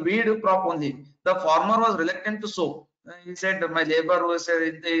the weed crop only. The farmer was reluctant to sow. He said, my labor was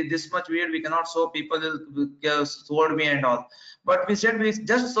this much weed we cannot sow, people will scold me and all. But we said we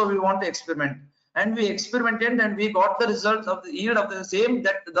want to experiment, and we experimented, and we got the results of the yield of the same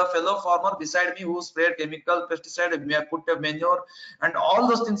that the fellow farmer beside me who sprayed chemical pesticide, put a manure and all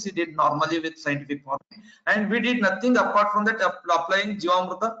those things he did normally with scientific farming, and we did nothing apart from that, applying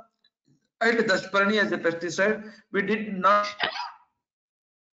Jivamruta and Dashparani as a pesticide. We did not.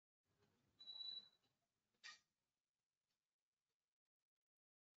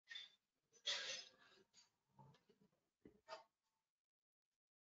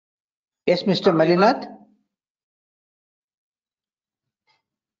 Yes, Mr. Malinath.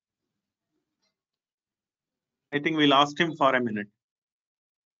 I think we lost him for a minute.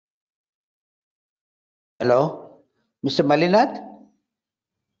 Hello, Mr. Malinath.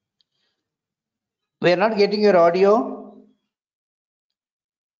 We are not getting your audio.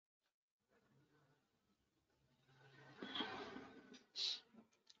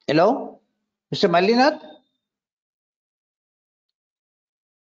 Hello, Mr. Malinath.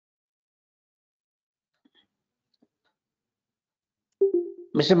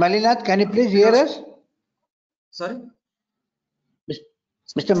 Mr. Malinath, can you please hear us? Sorry?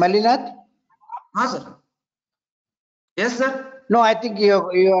 Mr. Malinath? Sir. Yes, sir. No, I think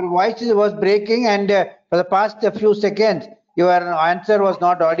your voice was breaking, and for the past few seconds, your answer was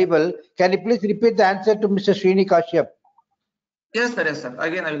not audible. Can you please repeat the answer to Mr. Srini Kashyap? Yes, sir. Yes, sir.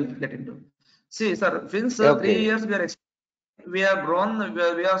 Again, I will get into it. See, sir, since 3 years we have grown,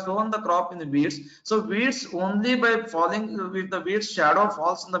 we have sown the crop in the weeds. So weeds only by falling, if the weeds shadow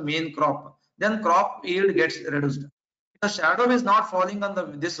falls on the main crop, then crop yield gets reduced. The shadow is not falling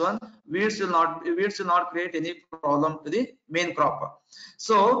on this one, weeds will not create any problem to the main crop.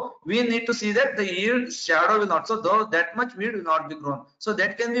 So we need to see that the yield shadow will not, so though that much weed will not be grown. So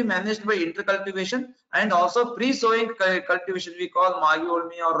that can be managed by intercultivation, And also pre-sowing cultivation, we call Magi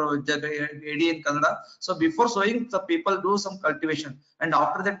Olmi or AD in Kannada. So before sowing, the people do some cultivation, and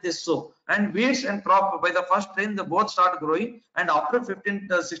after that they sow. And weeds and crop, by the first rain, they both start growing, and after 15,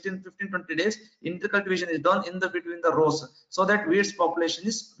 16, 15, 20 days, intercultivation is done in the between the rows, so that weeds population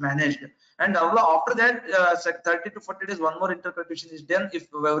is managed. And after that, 30 to 40 days, one more intercultivation is done if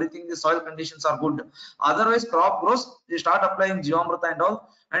everything, the soil conditions are good. Otherwise, crop grows, they start applying Jivamrita and all.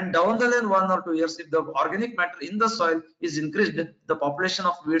 And down the line, 1 or 2 years, if the organic matter in the soil is increased, the population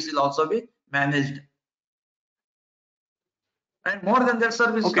of weeds will also be managed. And more than that, sir,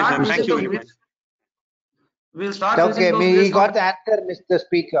 we'll start using those weeds. We'll start using those weeds. We got the answer, Mr.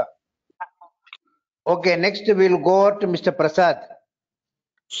 Speaker. Okay, next we'll go to Mr. Prasad.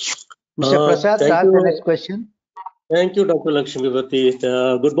 Mr. Prasad, ask the next question. Thank you, Dr. Lakshmipathy.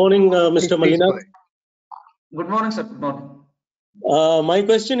 Good morning, Mr. Malinath. Good morning, sir. Good morning. My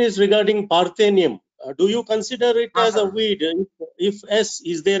question is regarding Parthenium. Do you consider it as a weed? If yes,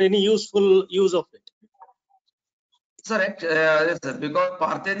 is there any useful use of it? Sir, yes, sir, because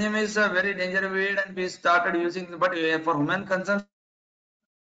Parthenium is a very dangerous weed, and we started using, but for human consumption.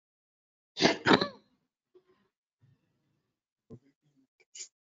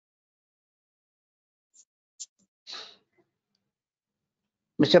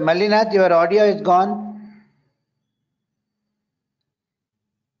 Mr. Malinath, your audio is gone.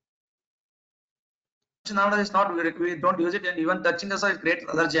 Nowadays it's not, we don't use it, and even touching the soil creates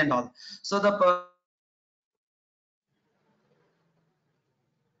allergy and all. So the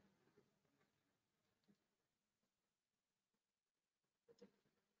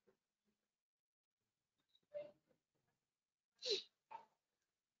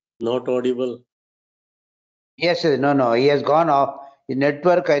Not audible. Yes, no, he has gone off. The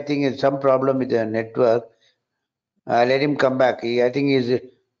network, I think, is some problem with the network. Let him come back. I think he's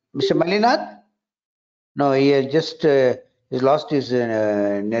Mr. Malinath. No, he has just he's lost his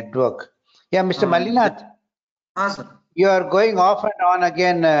network. Yeah, Mr. Malinath. Sir. You are going off and on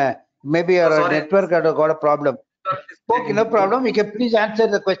again. Maybe your network got a problem. Okay, no problem. You can please answer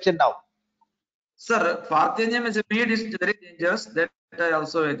the question now. Sir, Parthenium as a weed is very dangerous. That I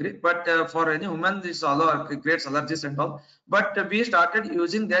also agree. But for any human, this all creates allergies and all. But we started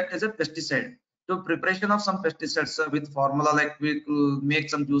using that as a pesticide. To preparation of some pesticides with formula, like we make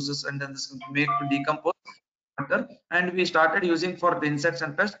some juices and then make to decompose water. And we started using for the insects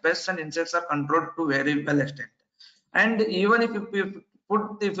and pests. Pests and insects are controlled to very well extent. And even if you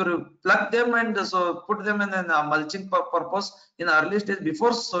plug them and so put them in a mulching purpose in early stage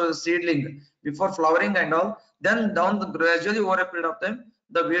before seedling, before flowering and all, then gradually over a period of time,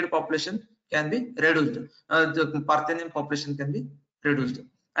 the weed population can be reduced. The Parthenium population can be reduced.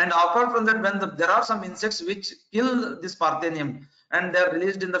 And apart from that, when there are some insects which kill this Parthenium and they are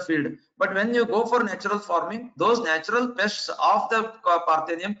released in the field, but when you go for natural farming, those natural pests of the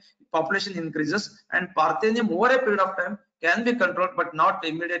Parthenium population increases, and Parthenium over a period of time can be controlled, but not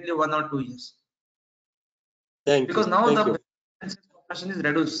immediately 1 or 2 years. Because now the population is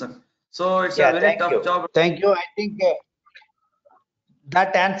reduced, sir. So it's a very tough job. Thank you. I think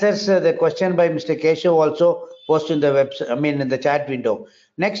that answers the question by Mr. Keshav, also posted in the website, in the chat window.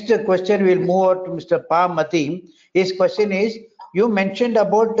 Next question, we'll move on to Mr. Pamati. His question is, you mentioned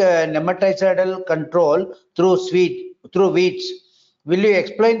about nematicidal control through weeds. Will you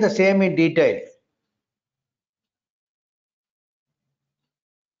explain the same in detail?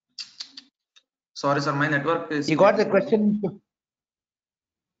 Sorry, sir, my network is. You got the question?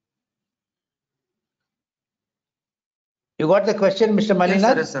 You got the question, Mr.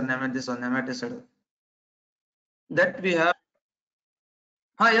 Malinath? Yes, sir, nematicide. That we have.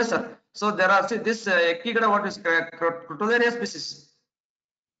 Yes, sir. So there are this Echigada, what is Crotalaria species.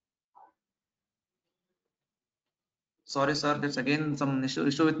 Sorry, sir, there's again some issue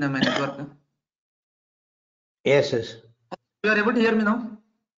with my network. Yes. You are able to hear me now?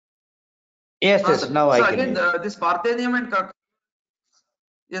 Yes, now I can. So again, this Parthenium and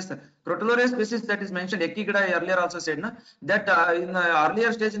yes, sir. Crotalaria species that is mentioned, Echigada earlier also said that in the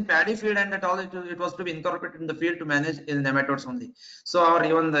earlier stage in paddy field and at all, it was to be incorporated in the field to manage in nematodes only. So or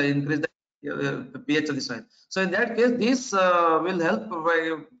even increase the pH of the soil. So in that case, this will help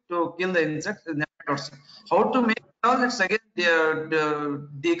to kill the insects, the nematodes. How to make all? It's again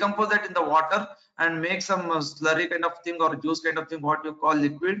decompose that in the water and make some slurry kind of thing or juice kind of thing, what you call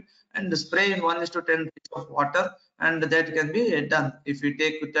liquid, and spray in 1:10 of water, and that can be done. If you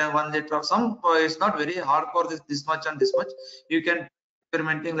take 1 liter of some, it's not very hardcore, this much and this much. You can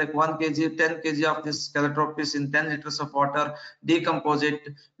experimenting like 1 kg, 10 kg of this calotropis in 10 liters of water, decompose it,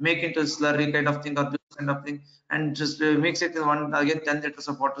 make it a slurry kind of thing or juice kind of thing, and just mix it in 10 liters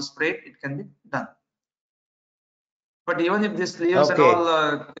of water, spray it, it can be done. But even if this leaves and all.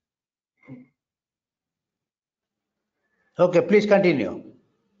 Okay, please continue.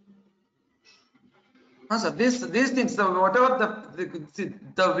 Sir, these things, so whatever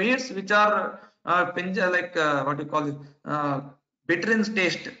the weeds which are like what you call it, bitter in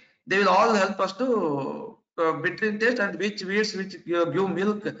taste, they will all help us to bitter in taste, and which weeds which give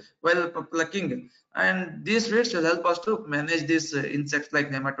milk while plucking, and these weeds will help us to manage these insects like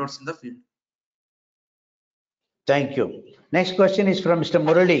nematodes in the field. Thank you. Next question is from Mr.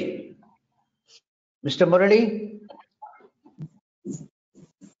 Murali. Mr. Murali?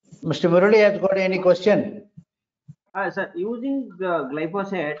 Mr. Murali has got any question? Sir, using the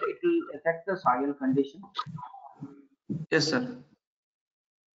glyphosate, it will affect the soil condition. Yes, sir.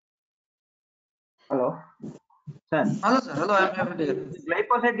 Hello, sir. Hello, sir. Hello, I am here.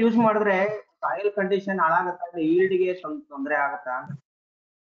 Glyphosate use ಮಾಡಿದ್ರೆ soil condition ಹಾಳಾಗುತ್ತಾ, yield ಗೆ ತೊಂದರೆ ಆಗುತ್ತಾ?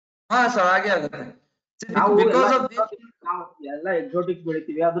 Sir, ಹಾಗೆ ಆಗುತ್ತೆ. ನಾವು ಎಲ್ಲ exotic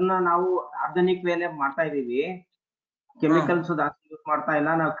ಬೆಳಿತೀವಿ, ಅದನ್ನ ನಾವು ಆರ್ಗಾನಿಕ್ ವೇಲೆ ಮಾಡ್ತಾ ಇದೀವಿ. ಕೆಮಿಕಲ್ಸ್ ಜಾಸ್ತಿ ಯೂಸ್ ಮಾಡ್ತಾ ಇಲ್ಲ.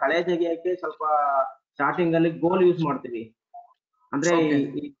 ನಾವು ಕಳೆ ತೆಗಿಯಕ್ಕೆ ಸ್ವಲ್ಪ ಸ್ಟಾರ್ಟಿಂಗ್ ಅಲ್ಲಿ ಗೋಲ್ ಯೂಸ್ ಮಾಡ್ತೀವಿ. ಅಂದ್ರೆ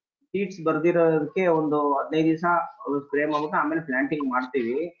ಸೀಡ್ಸ್ ಬರ್ದಿರೋದಕ್ಕೆ ಒಂದು 15 ದಿವಸ ಸ್ಪ್ರೇ ಮಾಡ್ಬಿಟ್ಟು ಆಮೇಲೆ ಪ್ಲಾಂಟಿಂಗ್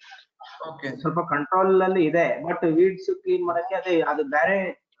ಮಾಡ್ತೀವಿ. ಸ್ವಲ್ಪ ಕಂಟ್ರೋಲ್ ಅಲ್ಲಿ ಇದೆ. ಬಟ್ ವೀಡ್ಸ್ ಕ್ಲೀನ್ ಮಾಡಕ್ಕೆ ಅದು ಬೇರೆ,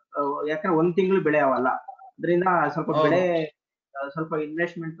 ಯಾಕಂದ್ರೆ 1 ತಿಂಗಳು ಬೆಳೆ ಅವಲ್ಲ. ಅದರಿಂದ ಸ್ವಲ್ಪ ಬೆಳೆ ಸ್ವಲ್ಪ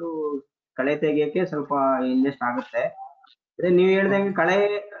ಇನ್ವೆಸ್ಟ್ಮೆಂಟ್ ಕಳೆ ತೆಗಿಯಕ್ಕೆ ಸ್ವಲ್ಪ ಇನ್ವೆಸ್ಟ್ ಆಗುತ್ತೆ. ನೀವ್ ಹೇಳ್ದಂಗೆ ಕಳೆ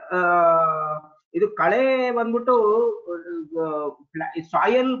ಇದು ಕಳೆ ಬಂದ್ಬಿಟ್ಟು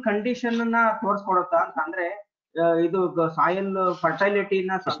ಸಾಯಿಲ್ ಕಂಡೀಷನ್ ನ ತೋರ್ಸ್ಕೊಡುತ್ತಾ ಅಂತ, ಅಂದ್ರೆ ಇದು soil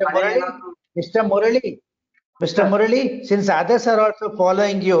ಫರ್ಟೈಲಿಟಿನ. Mr. Murali, since others are also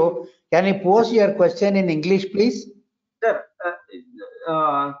following you, can you pose your question in English, please?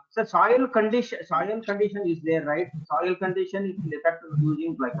 Sir, soil condition is there, right? Soil condition is affected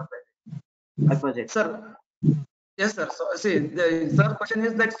using glyphosate. Sir, yes, sir. So, see, the third question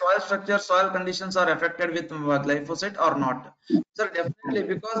is that soil structure, soil conditions are affected with glyphosate or not? Sir, definitely,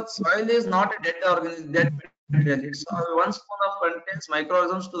 because soil is not a dead organism, dead material. It's 1 spoon of contains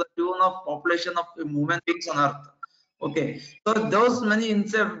microorganisms to the tune of population of human beings on Earth. Okay, so those many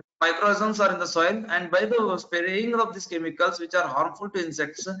microorganisms are in the soil, and by the spraying of these chemicals which are harmful to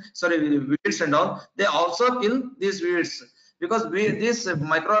insects, weeds and all, they also kill these weeds, because these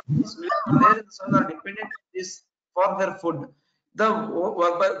microorganisms there in the soil are dependent on this for their food. The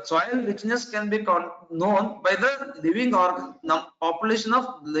soil richness can be known by the living population of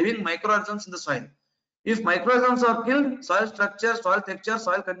living microorganisms in the soil. If microorganisms are killed, soil structure, soil texture,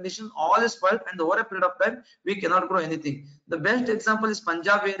 soil condition, all is spoiled, and over a period of time we cannot grow anything. The best example is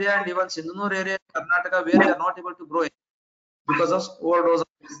Punjab area and even Sindhunur area, Karnataka, where they are not able to grow anything because of overdose of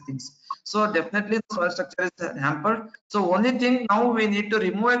these things. So definitely the soil structure is hampered. So only thing now we need to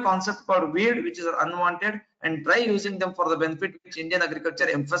remove a concept called weed, which is unwanted, and try using them for the benefit which Indian agriculture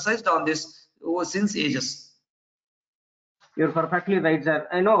emphasized on this since ages. You're perfectly right, sir.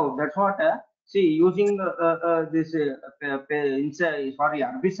 I know, that's what. See, using this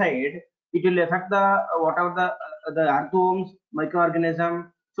herbicide, it will affect the whatever the earthworms, microorganism.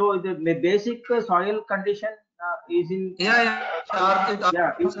 So the basic soil condition is in is in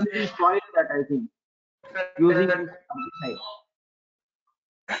soil, that I think, using herbicide.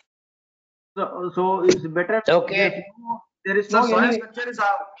 So it's better. Okay. There is no soil structure is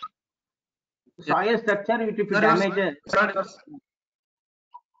soil structure which if damages.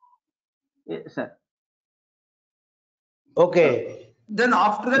 Yes, sir. Okay. Then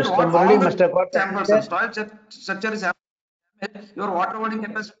after that, Mr. Murali must have got soil structure is your water holding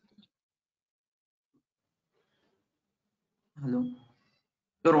capacity. Hello.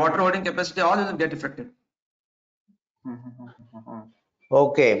 Your water holding capacity, all will get affected.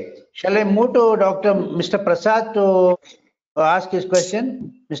 Okay. Shall I move to Mr. Prasad to ask his question?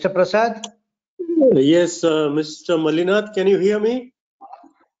 Mr. Prasad? Yes, Mr. Malinath, can you hear me?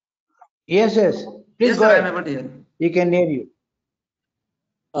 Yes. Please go ahead. He can hear you.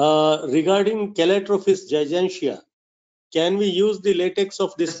 Regarding Calotropis gigantea, can we use the latex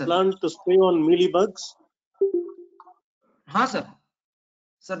of this plant to spray on mealybugs? Sir.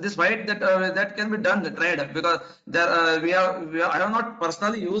 Sir, this white that can be done, tried, because there I have not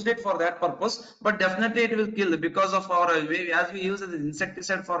personally used it for that purpose, but definitely it will kill because of our as we use the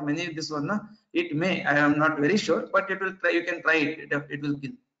insecticide for many this one. It may, I am not very sure, but it will try. You can try it. It will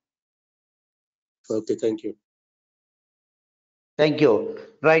kill. Okay, thank you. Thank you.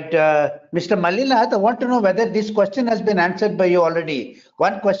 Right, Mr. Malinath, I want to know whether this question has been answered by you already.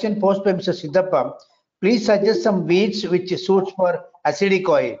 One question posed by Mr. Siddhappa. Please suggest some weeds which suits for acidic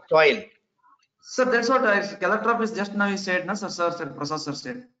soil. Sir, that's what Calotropis just now you said, no, sir, Prasad sir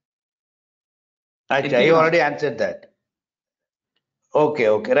said. You already answered that. Okay,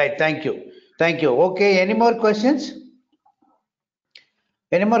 okay, right. Thank you. Thank you. Okay, any more questions?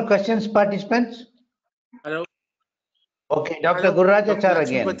 Any more questions, participants? Hello. Okay, Dr. Hello, Gururajachar Dr.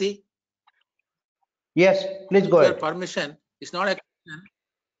 again. Lakshmipati. Yes, please With go your ahead. permission, it's not a question.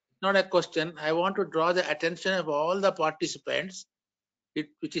 It's not a question. I want to draw the attention of all the participants,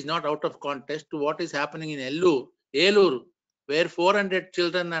 which is not out of context, to what is happening in Elur, where 400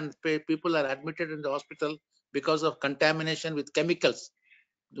 children and people are admitted in the hospital because of contamination with chemicals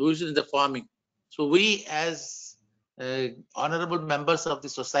used in the farming. So we, as honorable members of the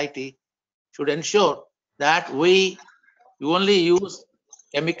society, should ensure that we only use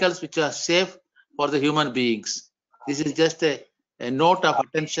chemicals which are safe for the human beings. This is just a note of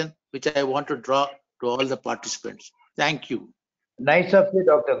attention which I want to draw to all the participants. Thank you. Nice of you,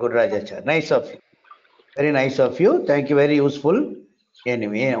 Dr. Gururajachar. Nice of you. Very nice of you. Thank you. Very useful.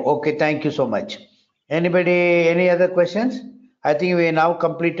 Anyway, okay. Thank you so much. Anybody, any other questions? I think we now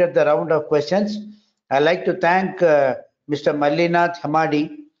completed the round of questions. I'd like to thank Mr. Mallinath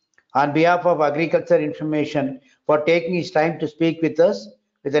Hemadi on behalf of Agriculture Information for taking his time to speak with us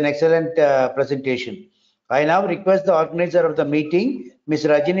with an excellent presentation. I now request the organizer of the meeting, Ms.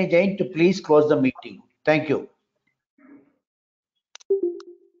 Rajini Jain, to please close the meeting. Thank you.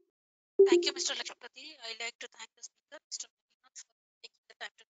 Thank you, Mr. Lakshmipati. I like to thank the speaker, Mr. Mallinath, for taking the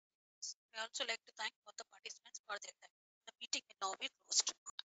time to do this. I also like to thank all the participants for their time. The meeting will now be closed.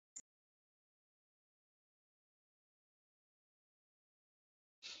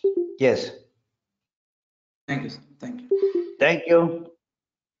 Yes. Thank you, sir. Thank you. Thank you.